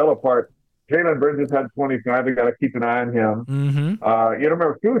 Yeah. Fell apart. Jalen Bridges had 25. They got to keep an eye on him. Mm-hmm.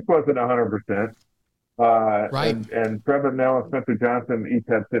 Remember, Foos wasn't 100%. Right. And Trevor Nell and Spencer Johnson each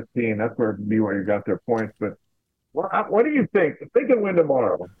had 15. That's where BYU got their points. But what do you think? If they can win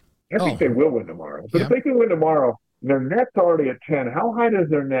tomorrow, I think they will win tomorrow. But if they can win tomorrow, their net's already at 10. How high does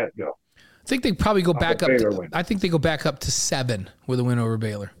their net go? I think they probably go back up. I think they go back up to 7 with a win over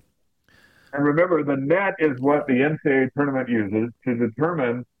Baylor. And remember, the net is what the NCAA tournament uses to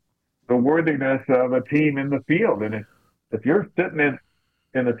determine the worthiness of a team in the field. And if you're sitting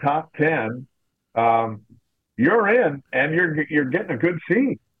in the top 10, you're in, and you're getting a good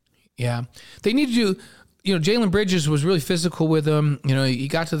seed. Yeah, they need to do. Jalen Bridges was really physical with them. He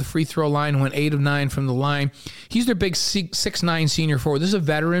got to the free throw line, went 8 of 9 from the line. He's their big 6'9" senior forward. This is a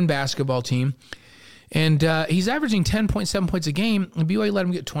veteran basketball team. And he's averaging 10.7 points a game, and BYU let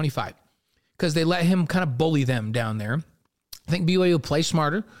him get 25 because they let him kind of bully them down there. I think BYU will play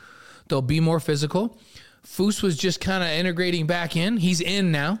smarter. They'll be more physical. Foos was just kind of integrating back in. He's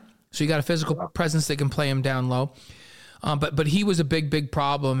in now, so you got a physical presence that can play him down low. But he was a big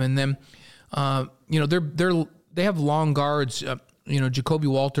problem. And then, they have long guards. Jacoby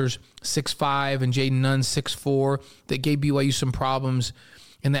Walters 6'5" and Jaden Nunn 6'4" that gave BYU some problems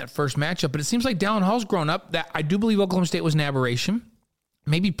in that first matchup. But it seems like Dallin Hall's grown up. That I do believe Oklahoma State was an aberration,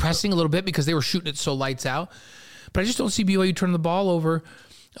 maybe pressing a little bit because they were shooting it so lights out. But I just don't see BYU turning the ball over,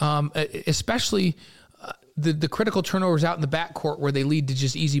 especially the critical turnovers out in the backcourt where they lead to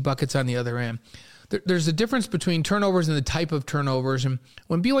just easy buckets on the other end. There's a difference between turnovers and the type of turnovers. And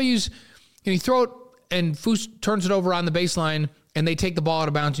when BYU's, you throw it and Foose turns it over on the baseline and they take the ball out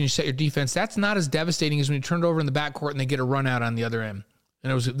of bounds and you set your defense, that's not as devastating as when you turn it over in the backcourt and they get a run out on the other end.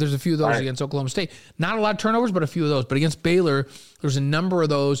 And there's a few of those against Oklahoma State. Not a lot of turnovers, but a few of those. But against Baylor, there's a number of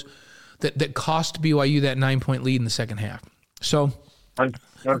those that cost BYU that 9-point lead in the second half. So on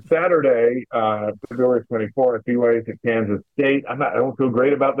Saturday, February 24th, BYU's at Kansas State. I don't feel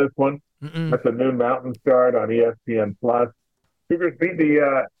great about this one. That's a noon Mountain start on ESPN Plus. Cougars beat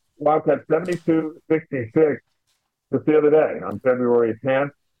the Wildcats 72-66 just the other day on February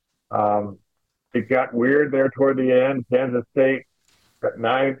 10th. It got weird there toward the end. Kansas State got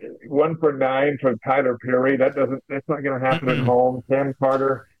 1 for 9 from Tyler Perry. That's not going to happen at home. Cam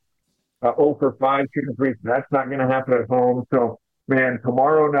Carter 0 for 5 shooting threes. That's not going to happen at home. So, man,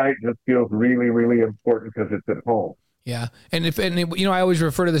 tomorrow night just feels really, really important because it's at home. Yeah, and I always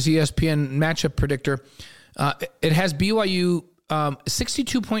refer to this ESPN matchup predictor. It has BYU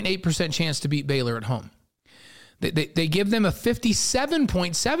 62.8% chance to beat Baylor at home. They give them a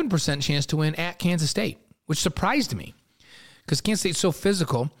 57.7% chance to win at Kansas State, which surprised me because Kansas State's so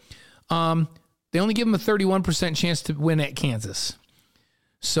physical. They only give them a 31% chance to win at Kansas.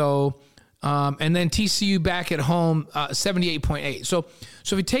 So, and then TCU back at home, 78.8. So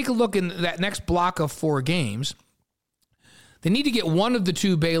if you take a look in that next block of 4 games, they need to get one of the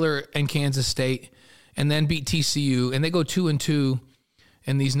two, Baylor and Kansas State, and then beat TCU, and they go 2-2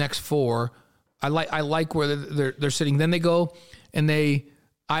 in these next 4. I like where they're sitting. Then they go and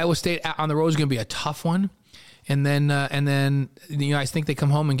Iowa State on the road is going to be a tough one, and then I think they come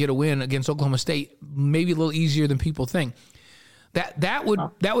home and get a win against Oklahoma State, maybe a little easier than people think. That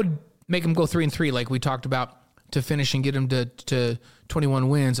would make them go 3-3, like we talked about, to finish and get them to 21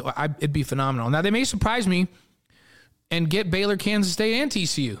 wins. It'd be phenomenal. Now they may surprise me and get Baylor, Kansas State, and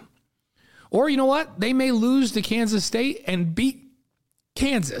TCU. Or you know what? They may lose to Kansas State and beat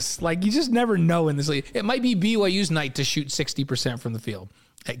Kansas. Like, you just never know in this league. It might be BYU's night to shoot 60% from the field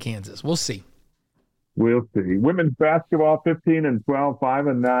at Kansas. We'll see. We'll see. Women's basketball, 15-12,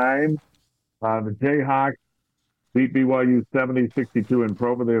 5-9. The Jayhawks beat BYU 70-62 in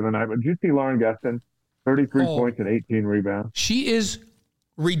Provo the other night. But did you see Lauren Gustin? 33 points and 18 rebounds. She is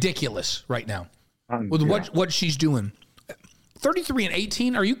ridiculous right now with what she's doing. 33 and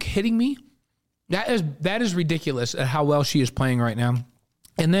 18? Are you kidding me? That is ridiculous at how well she is playing right now.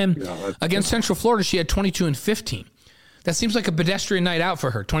 And then against Central Florida, she had 22 and 15. That seems like a pedestrian night out for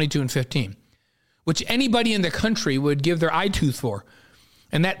her, 22 and 15, which anybody in the country would give their eye tooth for.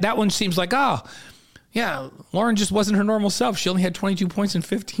 And that one seems like, Lauren just wasn't her normal self. She only had 22 points and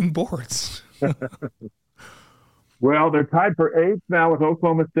 15 boards. Well, they're tied for 8th now with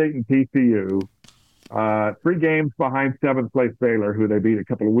Oklahoma State and TCU. 3 games behind 7th place Baylor, who they beat a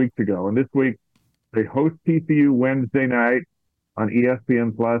couple of weeks ago. And this week, they host TCU Wednesday night on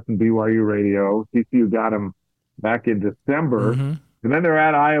ESPN Plus and BYU Radio. TCU got them back in December. And then they're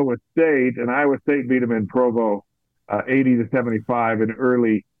at Iowa State, and Iowa State beat them in Provo 80-75 in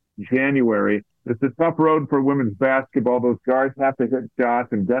early January. It's a tough road for women's basketball. Those guards have to hit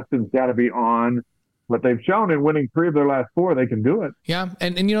shots, and Destin's got to be on. But they've shown in winning 3 of their last 4, they can do it. Yeah,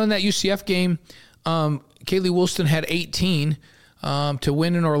 and in that UCF game, Kaylee Woolston had 18 to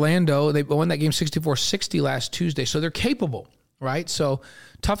win in Orlando. They won that game 64-60 last Tuesday, so they're capable, right? So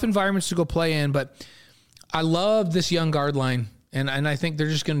tough environments to go play in, but I love this young guard line, and I think they're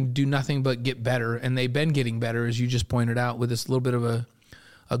just going to do nothing but get better, and they've been getting better, as you just pointed out, with this little bit of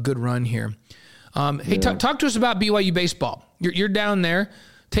a good run here. Hey, talk to us about BYU baseball. You're down there.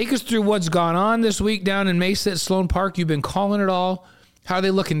 Take us through what's gone on this week down in Mesa at Sloan Park. You've been calling it all. How are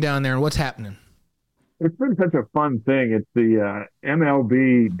they looking down there, and what's happening? It's been such a fun thing. It's the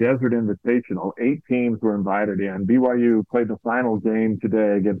MLB Desert Invitational. 8 teams were invited in. BYU played the final game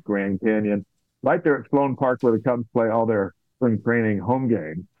today against Grand Canyon, right there at Sloan Park where the Cubs play all their spring training home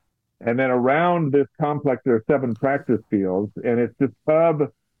games. And then around this complex, there are 7 practice fields, and it's just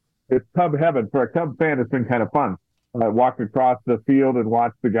Cub heaven. For a Cub fan, it's been kind of fun. Walk across the field and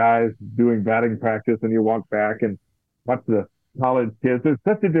watch the guys doing batting practice, and you walk back and watch the college kids. There's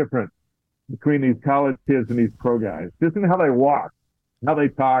such a difference between these college kids and these pro guys. Just in how they walk, how they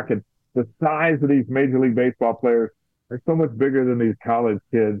talk, and the size of these Major League Baseball players are so much bigger than these college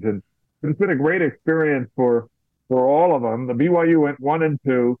kids. And it's been a great experience for all of them. The BYU went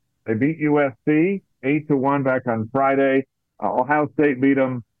 1-2. They beat USC 8-1 back on Friday. Ohio State beat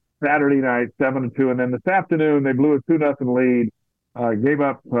them Saturday night, 7-2, and then this afternoon they blew a 2-0 lead. Gave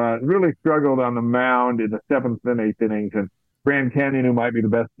up, really struggled on the mound in the 7th and 8th innings, and Grand Canyon, who might be the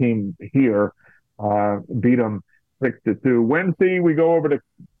best team here, beat them 6-2. Wednesday we go over to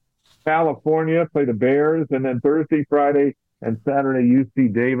California, play the Bears, and then Thursday, Friday, and Saturday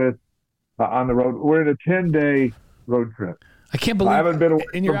UC Davis on the road. We're in a 10-day road trip. I can't believe I haven't been away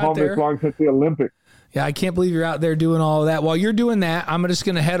from home there this long since the Olympics. Yeah, I can't believe you're out there doing all of that. While you're doing that, I'm just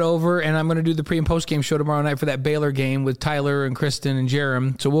going to head over and I'm going to do the pre and post game show tomorrow night for that Baylor game with Tyler and Kristen and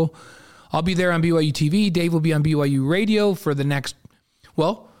Jerem. So I'll be there on BYU TV. Dave will be on BYU Radio for the next.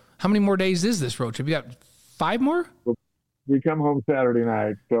 Well, how many more days is this road trip? You got 5 more? We come home Saturday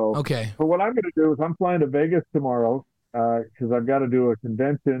night. So okay. So what I'm going to do is I'm flying to Vegas tomorrow because I've got to do a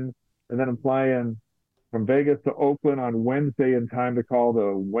convention, and then I'm flying from Vegas to Oakland on Wednesday in time to call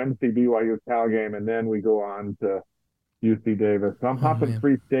the Wednesday BYU Cal game, and then we go on to UC Davis. So I'm hopping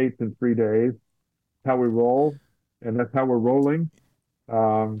 3 states in 3 days. That's how we roll, and that's how we're rolling.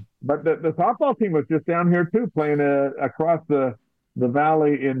 But the softball team was just down here too, playing across the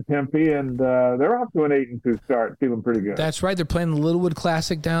valley in Tempe, and they're off to an 8-2 start, feeling pretty good. That's right. They're playing the Littlewood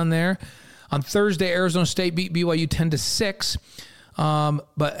Classic down there. On Thursday, Arizona State beat BYU 10-6.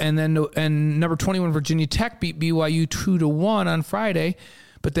 And number 21 Virginia Tech beat BYU 2-1 on Friday,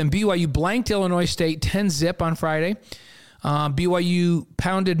 but then BYU blanked Illinois State 10-0 on Friday. BYU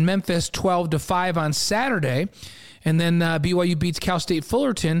pounded Memphis 12-5 on Saturday, and then BYU beats Cal State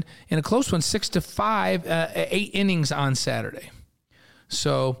Fullerton in a close one 6-5, 8 innings on Saturday.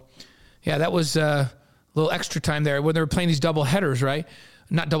 So, yeah, that was a little extra time there when they were playing these double headers, right?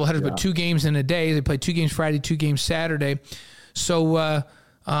 Not double headers, but 2 games in a day. They played 2 games Friday, 2 games Saturday. So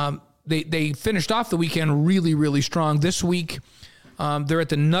they finished off the weekend really, really strong. This week, they're at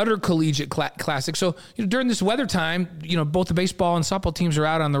the Nutter Collegiate Classic. So during this weather time, both the baseball and softball teams are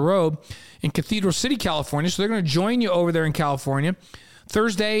out on the road in Cathedral City, California. So they're going to join you over there in California.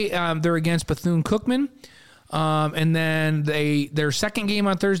 Thursday, they're against Bethune-Cookman. And then their second game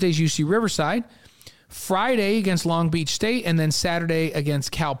on Thursday is UC Riverside. Friday against Long Beach State, and then Saturday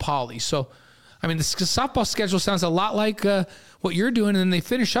against Cal Poly. So, I mean, the softball schedule sounds a lot like what you're doing, and then they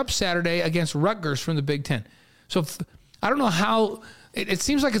finish up Saturday against Rutgers from the Big Ten. So I don't know how it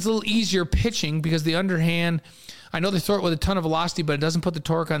seems like it's a little easier pitching because the underhand, I know they throw it with a ton of velocity, but it doesn't put the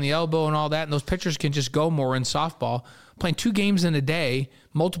torque on the elbow and all that, and those pitchers can just go more in softball. Playing 2 games in a day,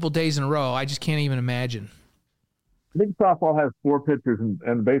 multiple days in a row, I just can't even imagine. I think softball has 4 pitchers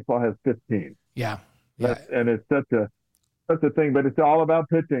and baseball has 15. Yeah. And it's such a thing, but it's all about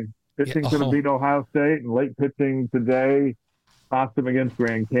pitching. Pitching's going to beat Ohio State, and late pitching today cost them against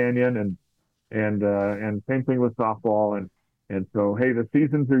Grand Canyon, and same thing with softball. And so, hey, the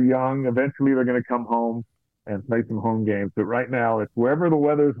seasons are young. Eventually, they're going to come home and play some home games. But right now, it's wherever the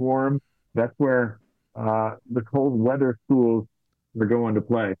weather's warm. That's where the cold weather schools are going to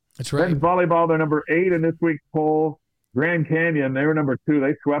play. That's right. Men's volleyball, they're number 8 in this week's poll. Grand Canyon, they were number 2.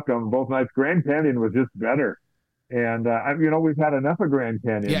 They swept them both nights. Grand Canyon was just better. And, we've had enough of Grand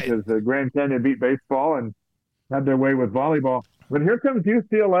Canyon because Grand Canyon beat baseball and had their way with volleyball. But here comes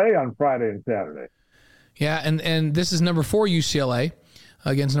UCLA on Friday and Saturday. Yeah, and this is number 4 UCLA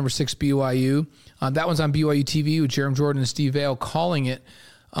against number 6 BYU. That one's on BYU TV with Jerem Jordan and Steve Vale calling it.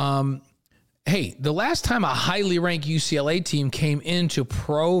 Hey, the last time a highly ranked UCLA team came into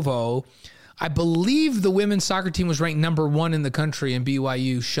Provo, I believe the women's soccer team was ranked number 1 in the country, and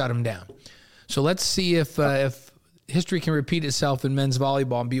BYU shut them down. So let's see if history can repeat itself in men's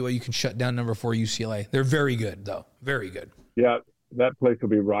volleyball, and BYU can shut down number 4 UCLA. They're very good, though. Very good. Yeah, that place will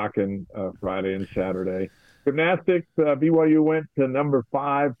be rocking Friday and Saturday. Gymnastics, BYU went to number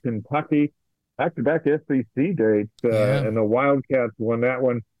 5 Kentucky. Back-to-back SEC dates, and the Wildcats won that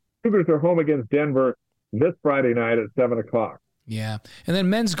one. Cougars are home against Denver this Friday night at 7 o'clock. Yeah. And then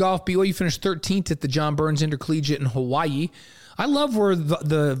men's golf, BYU finished 13th at the John Burns Intercollegiate in Hawaii. I love where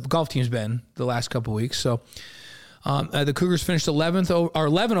the golf team's been the last couple of weeks. So the Cougars finished 11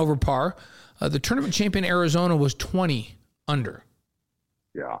 over par. The tournament champion Arizona was 20 under.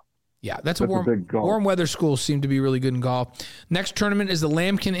 Yeah. Yeah, that's a warm weather school seem to be really good in golf. Next tournament is the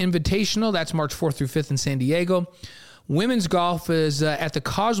Lambkin Invitational. That's March 4th through 5th in San Diego. Women's golf is at the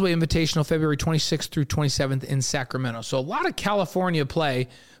Causeway Invitational, February 26th through 27th in Sacramento. So a lot of California play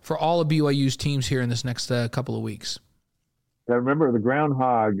for all of BYU's teams here in this next couple of weeks. Now remember, the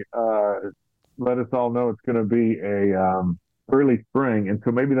groundhog let us all know it's going to be a early spring, and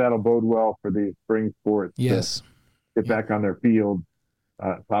so maybe that'll bode well for the spring sports. Yes. Get back on their field,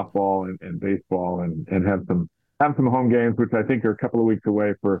 softball and baseball, and have some home games, which I think are a couple of weeks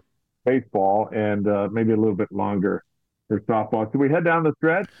away for baseball, and maybe a little bit longer for softball. Should we head down the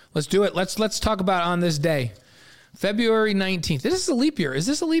stretch? Let's do it. Let's talk about on this day, February 19th. This is a leap year. Is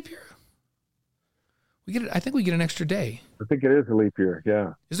this a leap year? I think we get an extra day. I think it is a leap year,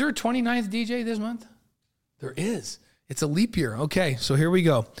 yeah. Is there a 29th, DJ, this month? There is. It's a leap year. Okay, so here we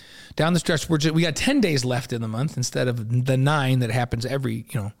go. Down the stretch, we got 10 days left in the month instead of the 9 that happens every,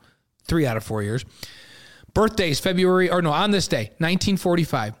 3 out of 4 years. Birthdays, on this day,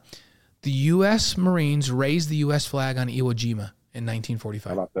 1945. The U.S. Marines raised the U.S. flag on Iwo Jima in 1945.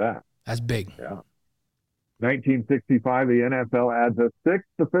 How about that? That's big. Yeah. 1965, the NFL adds a 6th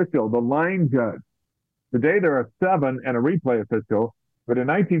official, the line judge. Today there are 7 and a replay official, but in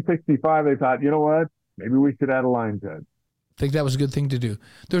 1965 they thought, you know what? Maybe we should add a line judge. I think that was a good thing to do.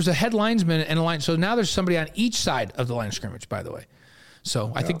 There's a head linesman and a line. So now there's somebody on each side of the line of scrimmage, by the way.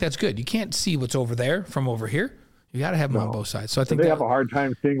 So I think that's good. You can't see what's over there from over here. You got to have them on both sides. So I think they have a hard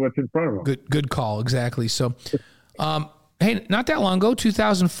time seeing what's in front of them. Good call. Exactly. So, hey, not that long ago,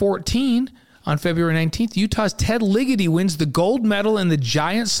 2014, on February 19th, Utah's Ted Ligety wins the gold medal in the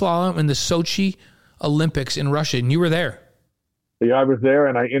giant slalom in the Sochi Olympics in Russia. And you were there. Yeah, I was there,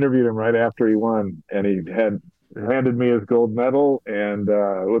 and I interviewed him right after he won, and he had handed me his gold medal, and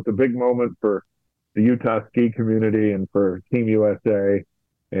it was a big moment for the Utah ski community and for Team USA.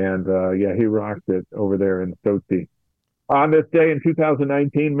 And, he rocked it over there in Sochi. On this day in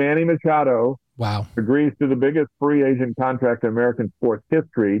 2019, Manny Machado agrees to the biggest free agent contract in American sports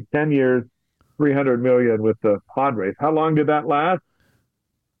history, 10 years, $300 million with the Padres. How long did that last?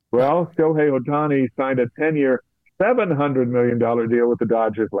 Well, Shohei Ohtani signed a 10-year, $700 million deal with the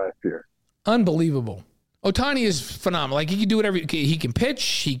Dodgers last year. Unbelievable. Ohtani is phenomenal. Like, he can do whatever. He can pitch.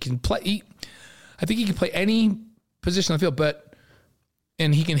 He can play. I think he can play any position on the field,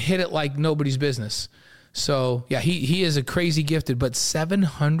 and he can hit it like nobody's business. So, yeah, he is a crazy gifted, but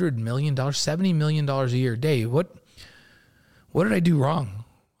 $700 million, $70 million a year. Dave, what did I do wrong?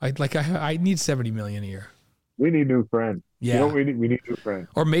 I need $70 million a year. We need new friends. Yeah. You know what we need? We need new friends.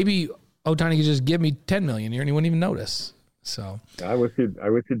 Or maybe Ohtani could just give me $10 million a year and he wouldn't even notice. So I wish you'd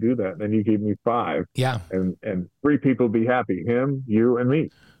do that. Then you gave me 5. Yeah. And 3 people would be happy. Him, you, and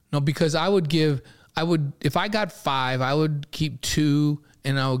me. No, because I would if I got 5, I would keep 2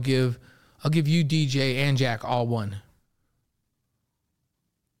 and I'll give you, DJ, and Jack all 1.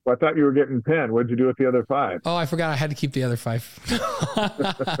 Well, I thought you were getting 10. What'd you do with the other 5? Oh, I forgot I had to keep the other 5.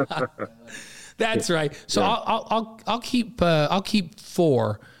 That's right. So yeah. I'll keep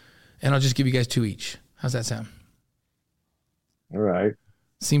 4, and I'll just give you guys 2 each. How's that sound? All right.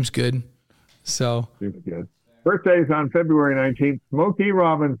 Seems good. Seems good. Birthdays on February 19th. Smokey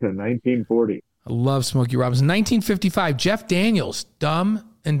Robinson, 1940. I love Smokey Robinson. 1955. Jeff Daniels, Dumb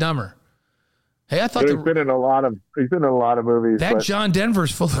and Dumber. Hey, I thought he's been in a lot of movies. That John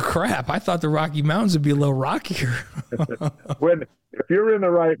Denver's full of crap. I thought the Rocky Mountains would be a little rockier. If you're in the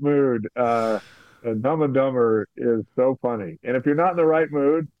right mood, Dumb and Dumber is so funny. And if you're not in the right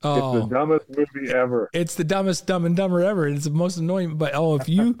mood, it's the dumbest movie ever. It's the dumbest Dumb and Dumber ever. It's the most annoying. But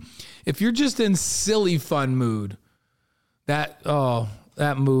if you're just in silly fun mood, that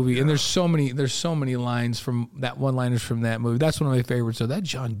movie, and there's so many lines from that, one-liners from that movie. That's one of my favorites. So that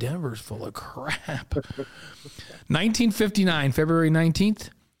John Denver's full of crap. 1959, February 19th,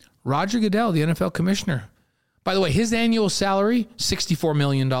 Roger Goodell, the NFL commissioner. By the way, his annual salary, $64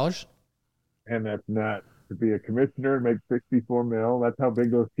 million. And that's nuts. To be a commissioner and make $64 million, that's how big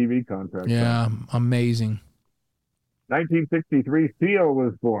those TV contracts are. Amazing. 1963, Seal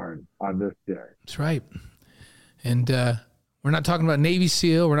was born on this day. That's right. And we're not talking about Navy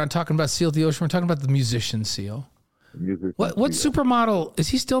SEAL. We're not talking about SEAL at the Ocean. We're talking about the musician SEAL. What supermodel? Is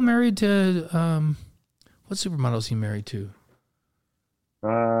he still married to? What supermodel is he married to?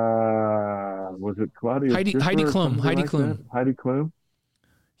 Was it Claudia? Heidi Klum. Heidi Klum. Heidi Klum.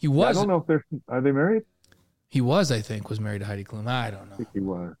 He was. I don't know if are they married? He was, I think, was married to Heidi Klum. I don't know. I think he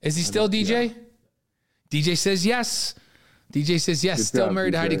was. Is he still DJ? Yeah. DJ says yes. DJ says yes. Still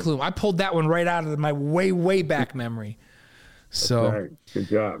married to Heidi Klum. I pulled that one right out of my way back memory. So right. Good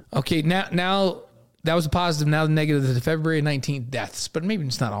job. Okay, now that was a positive. Now the negative, the February 19th deaths, but maybe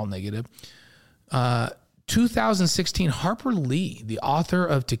it's not all negative. 2016, Harper Lee, the author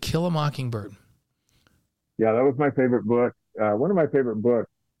of To Kill a Mockingbird. Yeah, that was my favorite book. One of my favorite books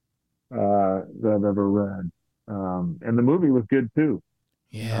that I've ever read. And the movie was good too.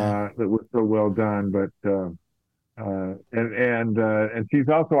 Yeah. It was so well done. But and she's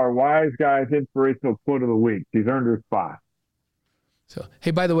also our Wise Guys inspirational quote of the week. She's earned her spot. So,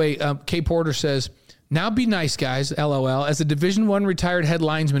 hey, by the way, Kay Porter says, now be nice, guys, LOL. As a Division I retired head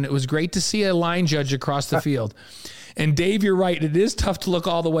linesman, it was great to see a line judge across the field. And Dave, you're right. It is tough to look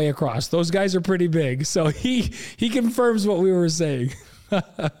all the way across. Those guys are pretty big. So he confirms what we were saying.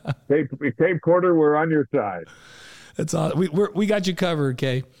 Cape Porter, we're on your side. That's all. We got you covered,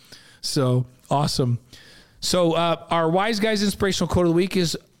 Kay. So awesome. So our Wise Guys inspirational quote of the week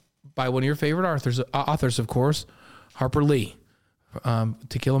is by one of your favorite authors, of course, Harper Lee,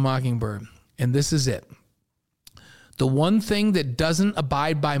 To Kill a Mockingbird. And this is it. The one thing that doesn't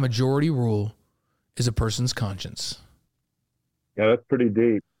abide by majority rule is a person's conscience. Yeah, that's pretty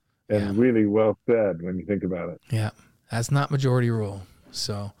deep and really well said when you think about it. Yeah, that's not majority rule.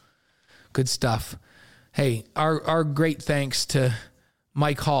 So good stuff. Hey, our great thanks to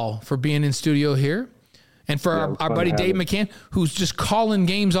Mike Hall for being in studio here. And for our buddy Dave McCann, who's just calling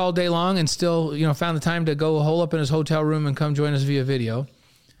games all day long and still, found the time to go hole up in his hotel room and come join us via video.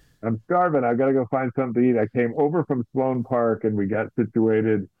 I'm starving. I've got to go find something to eat. I came over from Sloan Park and we got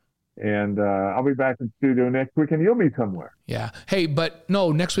situated. And I'll be back in studio next week, and you'll be somewhere. Yeah. Hey, but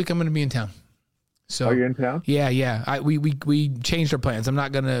no, next week I'm going to be in town. So are you in town? Yeah. We changed our plans. I'm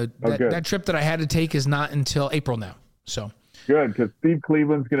not going to. That trip that I had to take is not until April now. So. Good, because Steve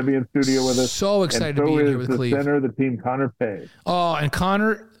Cleveland's going to be in studio with us. So excited to be in here with Cleve. The center of the team, Connor Pay. Oh, and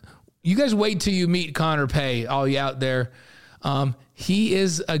Connor, you guys wait till you meet Connor Pay, all you out there. He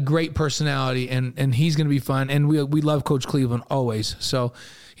is a great personality, and he's going to be fun. And we love Coach Cleveland always. So,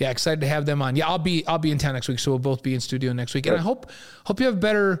 yeah, excited to have them on. Yeah, I'll be in town next week, so we'll both be in studio next week. And I hope you have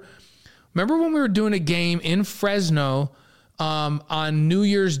better. Remember when we were doing a game in Fresno on New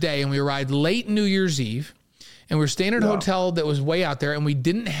Year's Day, and we arrived late New Year's Eve. And we were staying at a hotel that was way out there, and we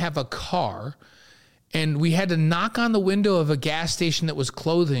didn't have a car. And we had to knock on the window of a gas station that was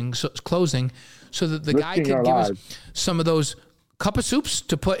closing so that the guy could give us some of those cup of soups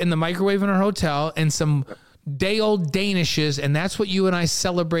to put in the microwave in our hotel and some day-old Danishes. And that's what you and I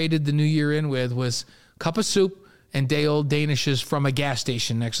celebrated the new year in with, was cup of soup and day-old Danishes from a gas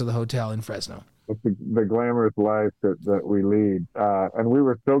station next to the hotel in Fresno. It's the glamorous life that we lead. And we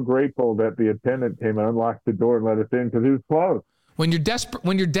were so grateful that the attendant came and unlocked the door and let us in because it was closed. When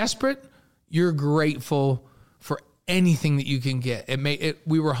you're desperate, you're grateful for anything that you can get.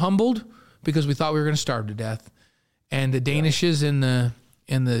 We were humbled because we thought we were going to starve to death. And the Danishes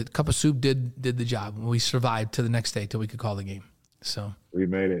and the cup of soup did the job. We survived to the next day till we could call the game. So we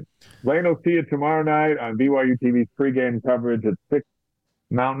made it. Blaine will see you tomorrow night on BYU TV's pregame coverage at 6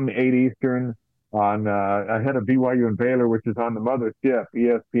 Mountain, 8 Eastern. On ahead of BYU and Baylor, which is on the mothership,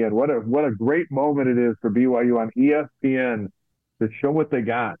 ESPN. What a great moment it is for BYU on ESPN to show what they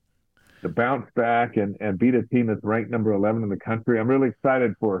got, to bounce back and beat a team that's ranked number 11 in the country. I'm really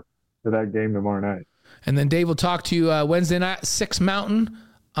excited for that game tomorrow night. And then Dave will talk to you Wednesday night, 6 Mountain,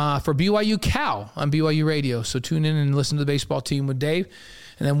 for BYU Cal on BYU Radio. So tune in and listen to the baseball team with Dave.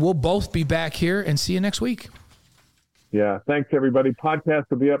 And then we'll both be back here and see you next week. Yeah, thanks, everybody. Podcast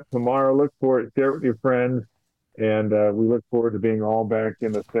will be up tomorrow. Look for it. Share it with your friends. And we look forward to being all back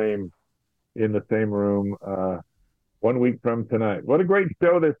in the same room 1 week from tonight. What a great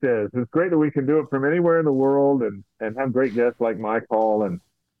show this is. It's great that we can do it from anywhere in the world and have great guests like Mike Hall. And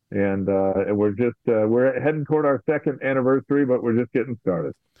we're heading toward our second anniversary, but we're just getting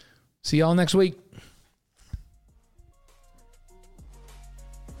started. See y'all next week.